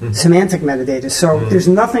machine-readable semantic metadata. So there's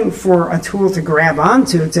nothing for a tool to grab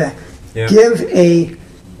onto to give a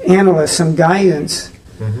analyst some guidance.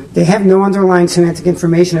 They have no underlying semantic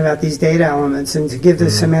information about these data elements, and to give the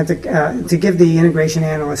to give the integration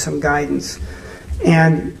analyst some guidance.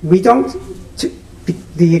 And we don't.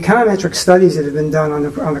 The econometric studies that have been done on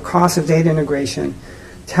the cost of data integration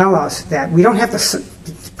tell us that we don't have to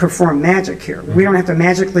perform magic here. We don't have to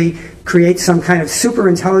magically create some kind of super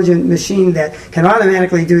intelligent machine that can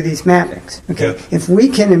automatically do these mappings. If we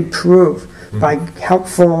can improve by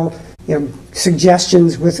helpful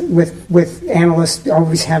suggestions with analysts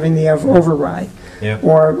always having the override,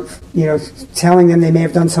 or telling them they may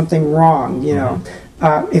have done something wrong.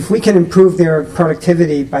 If we can improve their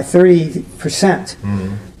productivity by 30%,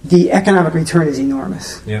 the economic return is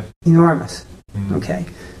enormous. Enormous.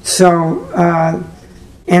 So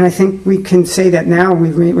and I think we can say that now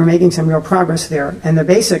we're making some real progress there. And the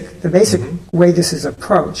basic way this is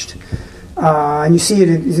approached, and you see it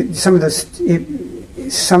in some of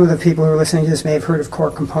the people who are listening to this may have heard of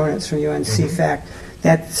core components from UNCFAC.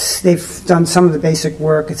 They've done some of the basic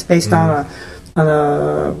work. It's based on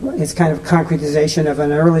it's kind of concretization of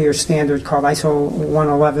an earlier standard called ISO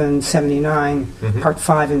 11179, Part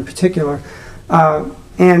 5 in particular.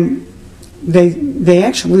 And they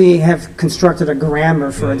actually have constructed a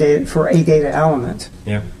grammar for a data element.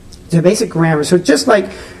 It's a basic grammar. So just like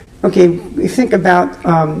okay, you think about,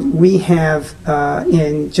 we have,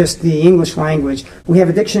 in just the English language, we have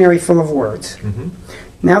a dictionary full of words. Mm-hmm.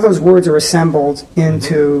 Now those words are assembled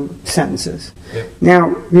into sentences. Yep.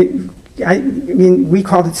 Now, I mean, we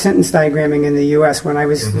called it sentence diagramming in the U.S. When I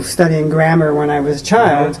was studying grammar when I was a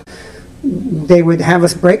child. They would have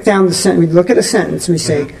us break down the sentence. We'd look at a sentence. We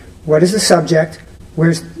say, what is the subject?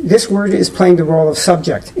 Where's this word is playing the role of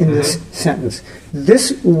subject in this sentence.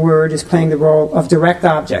 This word is playing the role of direct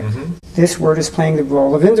object. This word is playing the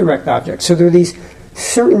role of indirect object. So there are these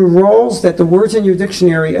certain roles that the words in your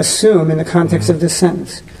dictionary assume in the context of this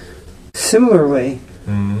sentence. Similarly,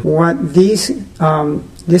 what this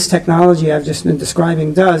technology I've just been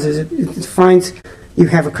describing does is it defines, you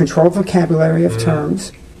have a controlled vocabulary of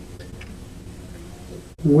terms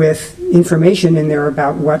with information in there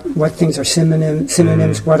about what things are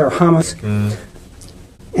synonyms, what are homonyms.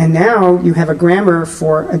 And now you have a grammar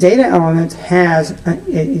for a data element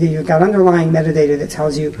you've got underlying metadata that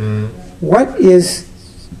tells you what is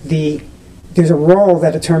there's a role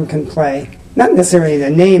that a term can play. Not necessarily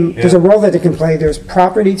the name, there's a role that it can play. There's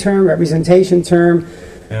property term, representation term,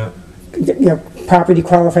 property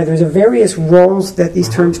qualifier. There's various roles that these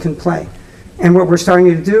terms can play. And what we're starting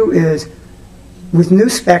to do is, with new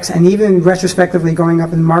specs, and even retrospectively going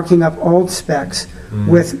up and marking up old specs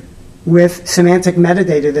with semantic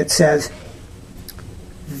metadata that says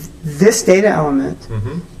this data element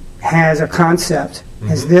has a concept,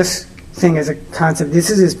 has this thing as a concept. This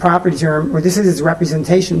is its property term, or this is its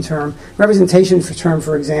representation term. Representation term,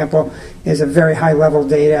 for example, is a very high-level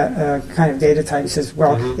data kind of data type. It says,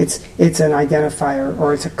 well, it's an identifier,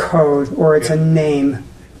 or it's a code, or it's a name.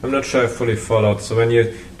 I'm not sure I fully followed. So when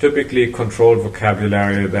you typically control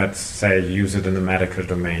vocabulary, that's, say, use it in the medical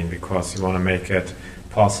domain because you want to make it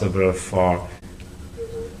possible for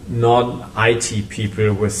non-IT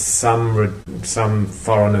people with some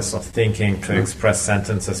thoroughness of thinking to express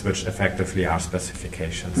sentences which effectively are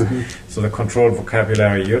specifications. So the controlled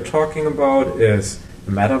vocabulary you're talking about is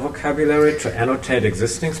meta vocabulary to annotate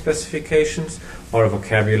existing specifications, or a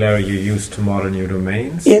vocabulary you use to model new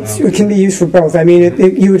domains? It can be used for both. I mean,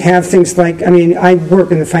 you would have things like, I mean, I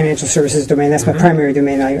work in the financial services domain. That's my primary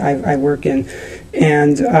domain I work in.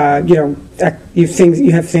 And, you'll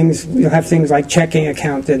have things like checking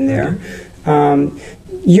account in there.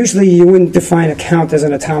 Usually you wouldn't define account as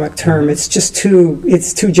an atomic term. It's just too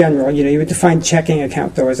general. You would define checking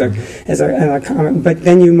account though as a common, but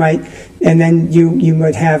then you might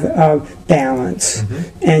have balance,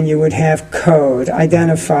 and you would have code,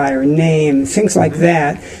 identifier, name, things like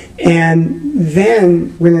that. And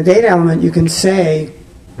then with the data element, you can say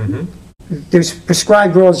there's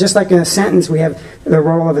prescribed roles, just like in a sentence we have the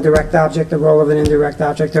role of a direct object, the role of an indirect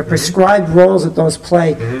object. There are prescribed roles that those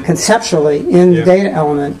play conceptually in the data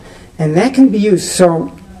element, and that can be used.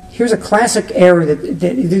 So here's a classic error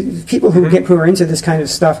that people who are into this kind of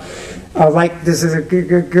stuff, like this is a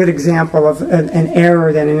good example of an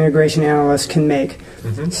error that an integration analyst can make.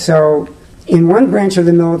 So in one branch of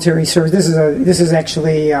the military service, this is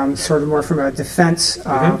actually sort of more from a defense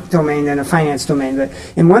domain than a finance domain. But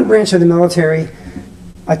in one branch of the military,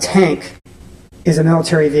 a tank is a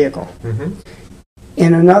military vehicle.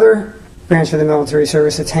 In another branch of the military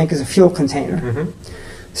service, a tank is a fuel container.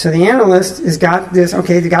 So the analyst has got this.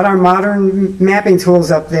 Okay, they got our modern mapping tools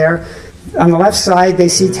up there. On the left side, they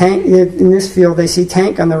see tank. In this field, they see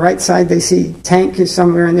tank. On the right side, they see tank is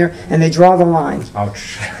somewhere in there, and they draw the line.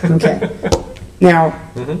 Ouch. Okay. Now,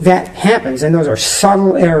 that happens, and those are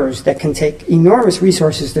subtle errors that can take enormous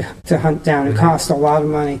resources to hunt down and cost a lot of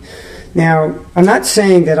money. Now, I'm not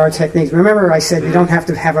saying that our techniques, remember I said you don't have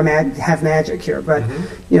to have magic here, but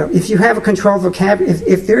if you have a controlled vocabulary,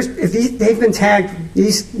 if they've been tagged,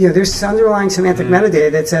 there's underlying semantic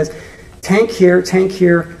metadata that says tank here,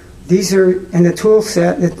 these are, and the tool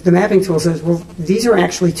set, the mapping tool says, well, these are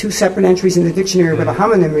actually two separate entries in the dictionary with a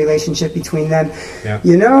homonym relationship between them.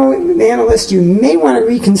 Analyst, you may want to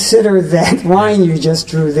reconsider that line you just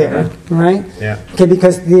drew there, right? Okay,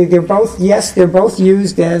 because they're both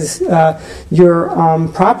used as your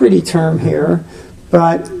property term here,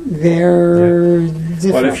 but they're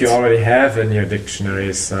different. Well, if you already have in your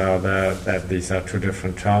dictionaries that these are two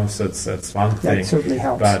different terms, it's one thing. That certainly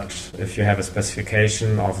helps. But if you have a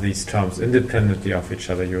specification of these terms independently of each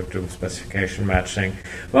other, you do specification matching.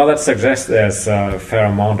 Well, that suggests there's a fair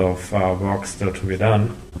amount of work still to be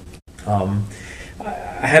done.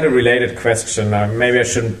 I had a related question. Maybe I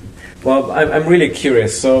shouldn't. Well, I'm really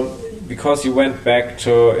curious. So, because you went back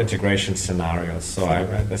to integration scenarios, so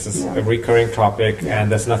this is a recurring topic,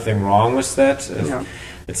 and there's nothing wrong with that.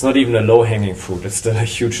 It's not even a low-hanging fruit. It's still a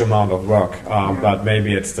huge amount of work, but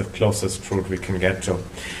maybe it's the closest fruit we can get to.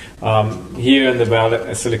 Here in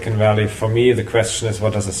the Silicon Valley, for me, the question is,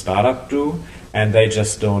 what does a startup do? And they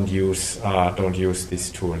just don't use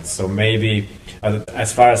these tools. So maybe,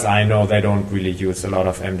 as far as I know, they don't really use a lot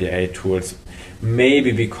of MDA tools.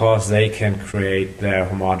 Maybe because they can create their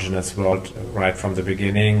homogeneous world right from the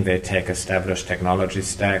beginning. They take established technology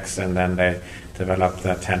stacks and then they develop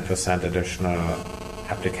their 10% additional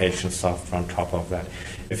application software on top of that.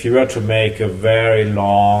 If you were to make a very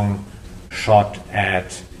long shot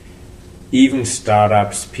at even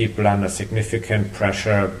startups, people under significant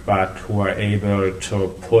pressure, but who are able to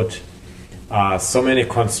put so many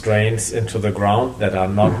constraints into the ground that are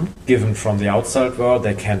not given from the outside world,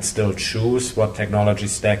 they can still choose what technology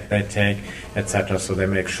stack they take, etc. So they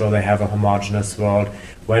make sure they have a homogeneous world.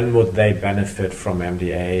 When would they benefit from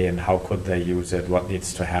MDA and how could they use it? What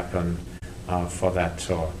needs to happen for that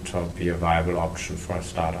to be a viable option for a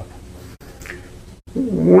startup?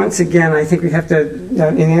 Once again, I think we have to,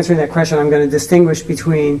 in answering that question, I'm going to distinguish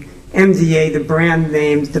between MDA, the brand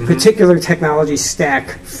name, the particular technology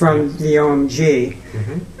stack from the OMG,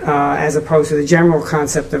 as opposed to the general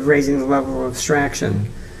concept of raising the level of abstraction.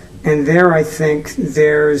 And there, I think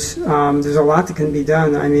there's a lot that can be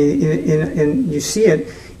done. I mean, and you see it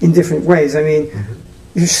in different ways. I mean,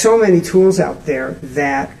 there's so many tools out there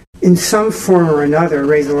that, in some form or another,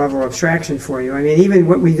 raise the level of abstraction for you. I mean, even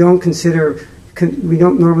what we don't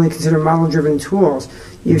normally consider model-driven tools.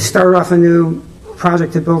 You start off a new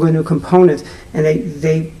project to build a new component, and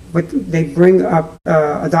they bring up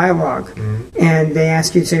a dialogue, and they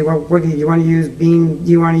ask you to say, well, what do you want to use? Beam?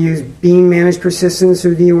 Do you want to use beam managed persistence,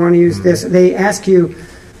 or do you want to use this? They ask you,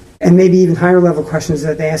 and maybe even higher level questions.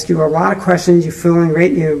 That they ask you a lot of questions. You fill in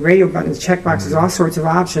radio buttons, checkboxes, all sorts of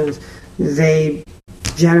options. They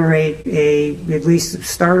generate at least a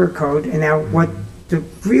starter code, and now what? The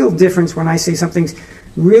real difference when I say something's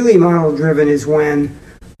really model-driven is when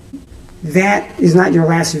that is not your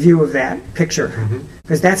last view of that picture,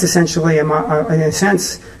 because that's essentially, in a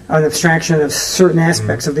sense, an abstraction of certain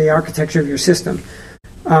aspects of the architecture of your system.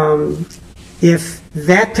 If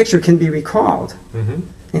that picture can be recalled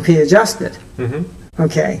and be adjusted,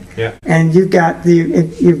 okay, and you've got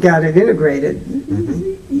it integrated.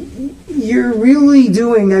 You're really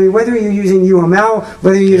doing, I mean, whether you're using UML,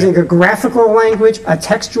 whether you're using a graphical language, a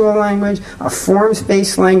textual language, a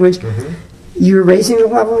forms-based language, you're raising the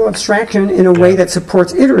level of abstraction in a way that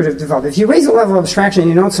supports iterative development. If you raise the level of abstraction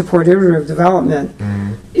and you don't support iterative development,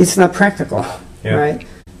 it's not practical, right?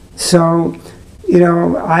 So, you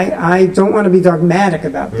know, I don't want to be dogmatic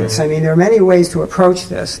about this. I mean, there are many ways to approach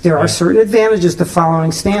this. There are certain advantages to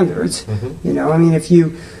following standards. You know, I mean, if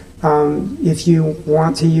you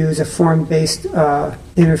want to use a form-based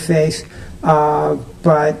interface,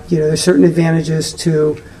 but you know there's certain advantages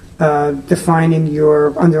to defining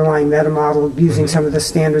your underlying meta model using some of the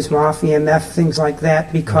standards, MOF, EMF, things like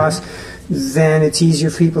that, because then it's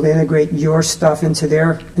easier for people to integrate your stuff into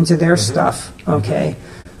their stuff. Okay,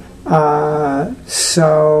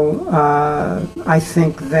 so I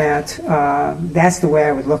think that that's the way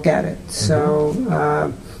I would look at it. So.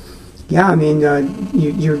 Yeah, I mean,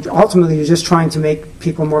 you're just trying to make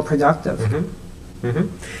people more productive.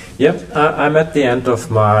 Yep, I'm at the end of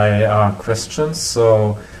my questions.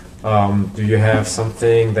 So, do you have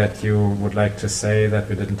something that you would like to say that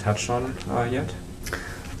we didn't touch on yet?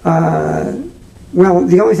 Well,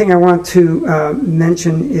 the only thing I want to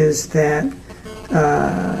mention is that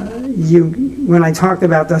when I talked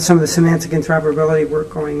about some of the semantic interoperability work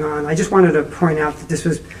going on, I just wanted to point out that this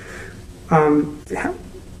was.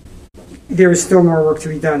 There is still more work to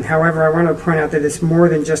be done. However, I want to point out that it's more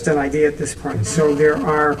than just an idea at this point. So there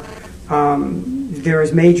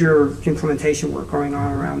is major implementation work going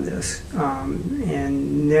on around this,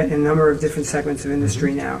 and a number of different segments of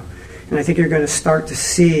industry now. And I think you're going to start to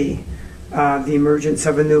see the emergence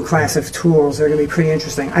of a new class of tools that are going to be pretty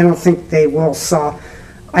interesting. I don't think they will solve.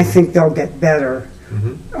 I think they'll get better.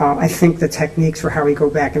 I think the techniques for how we go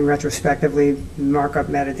back and retrospectively mark up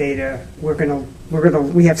metadata,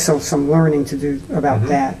 we have some learning to do about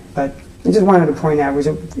that. But I just wanted to point out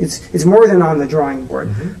it's more than on the drawing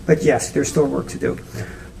board. But yes, there's still work to do.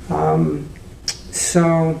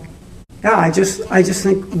 So yeah, I just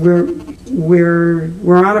think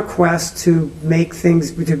we're on a quest to make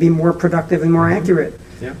things to be more productive and more accurate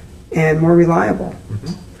and more reliable,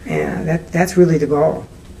 and that's really the goal.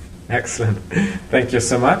 Excellent. Thank you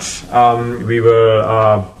so much. We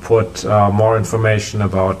will put more information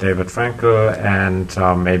about David Frankel and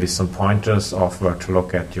maybe some pointers of where to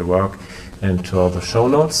look at your work into the show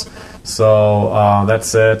notes. So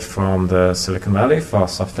that's it from the Silicon Valley for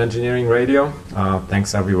Software Engineering Radio.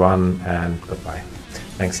 Thanks everyone and goodbye.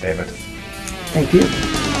 Thanks, David. Thank you.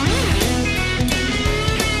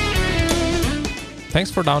 Thanks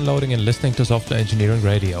for downloading and listening to Software Engineering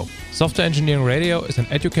Radio. Software Engineering Radio is an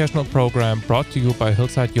educational program brought to you by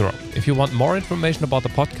Hillside Europe. If you want more information about the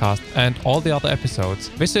podcast and all the other episodes,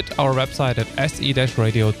 visit our website at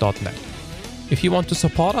se-radio.net. If you want to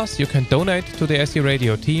support us, you can donate to the SE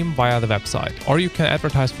Radio team via the website, or you can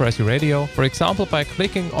advertise for SE Radio, for example by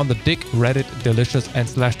clicking on the Dig, Reddit, Delicious and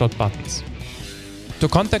Slashdot buttons. To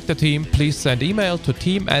contact the team, please send email to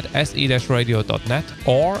team@se-radio.net,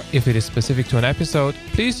 or if it is specific to an episode,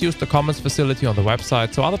 please use the comments facility on the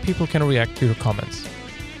website so other people can react to your comments.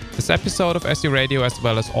 This episode of SE Radio, as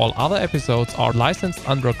well as all other episodes, are licensed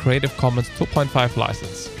under a Creative Commons 2.5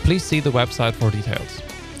 license. Please see the website for details.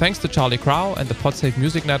 Thanks to Charlie Crow and the PodSafe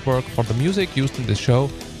Music Network for the music used in this show.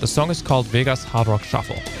 The song is called Vegas Hard Rock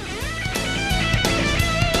Shuffle.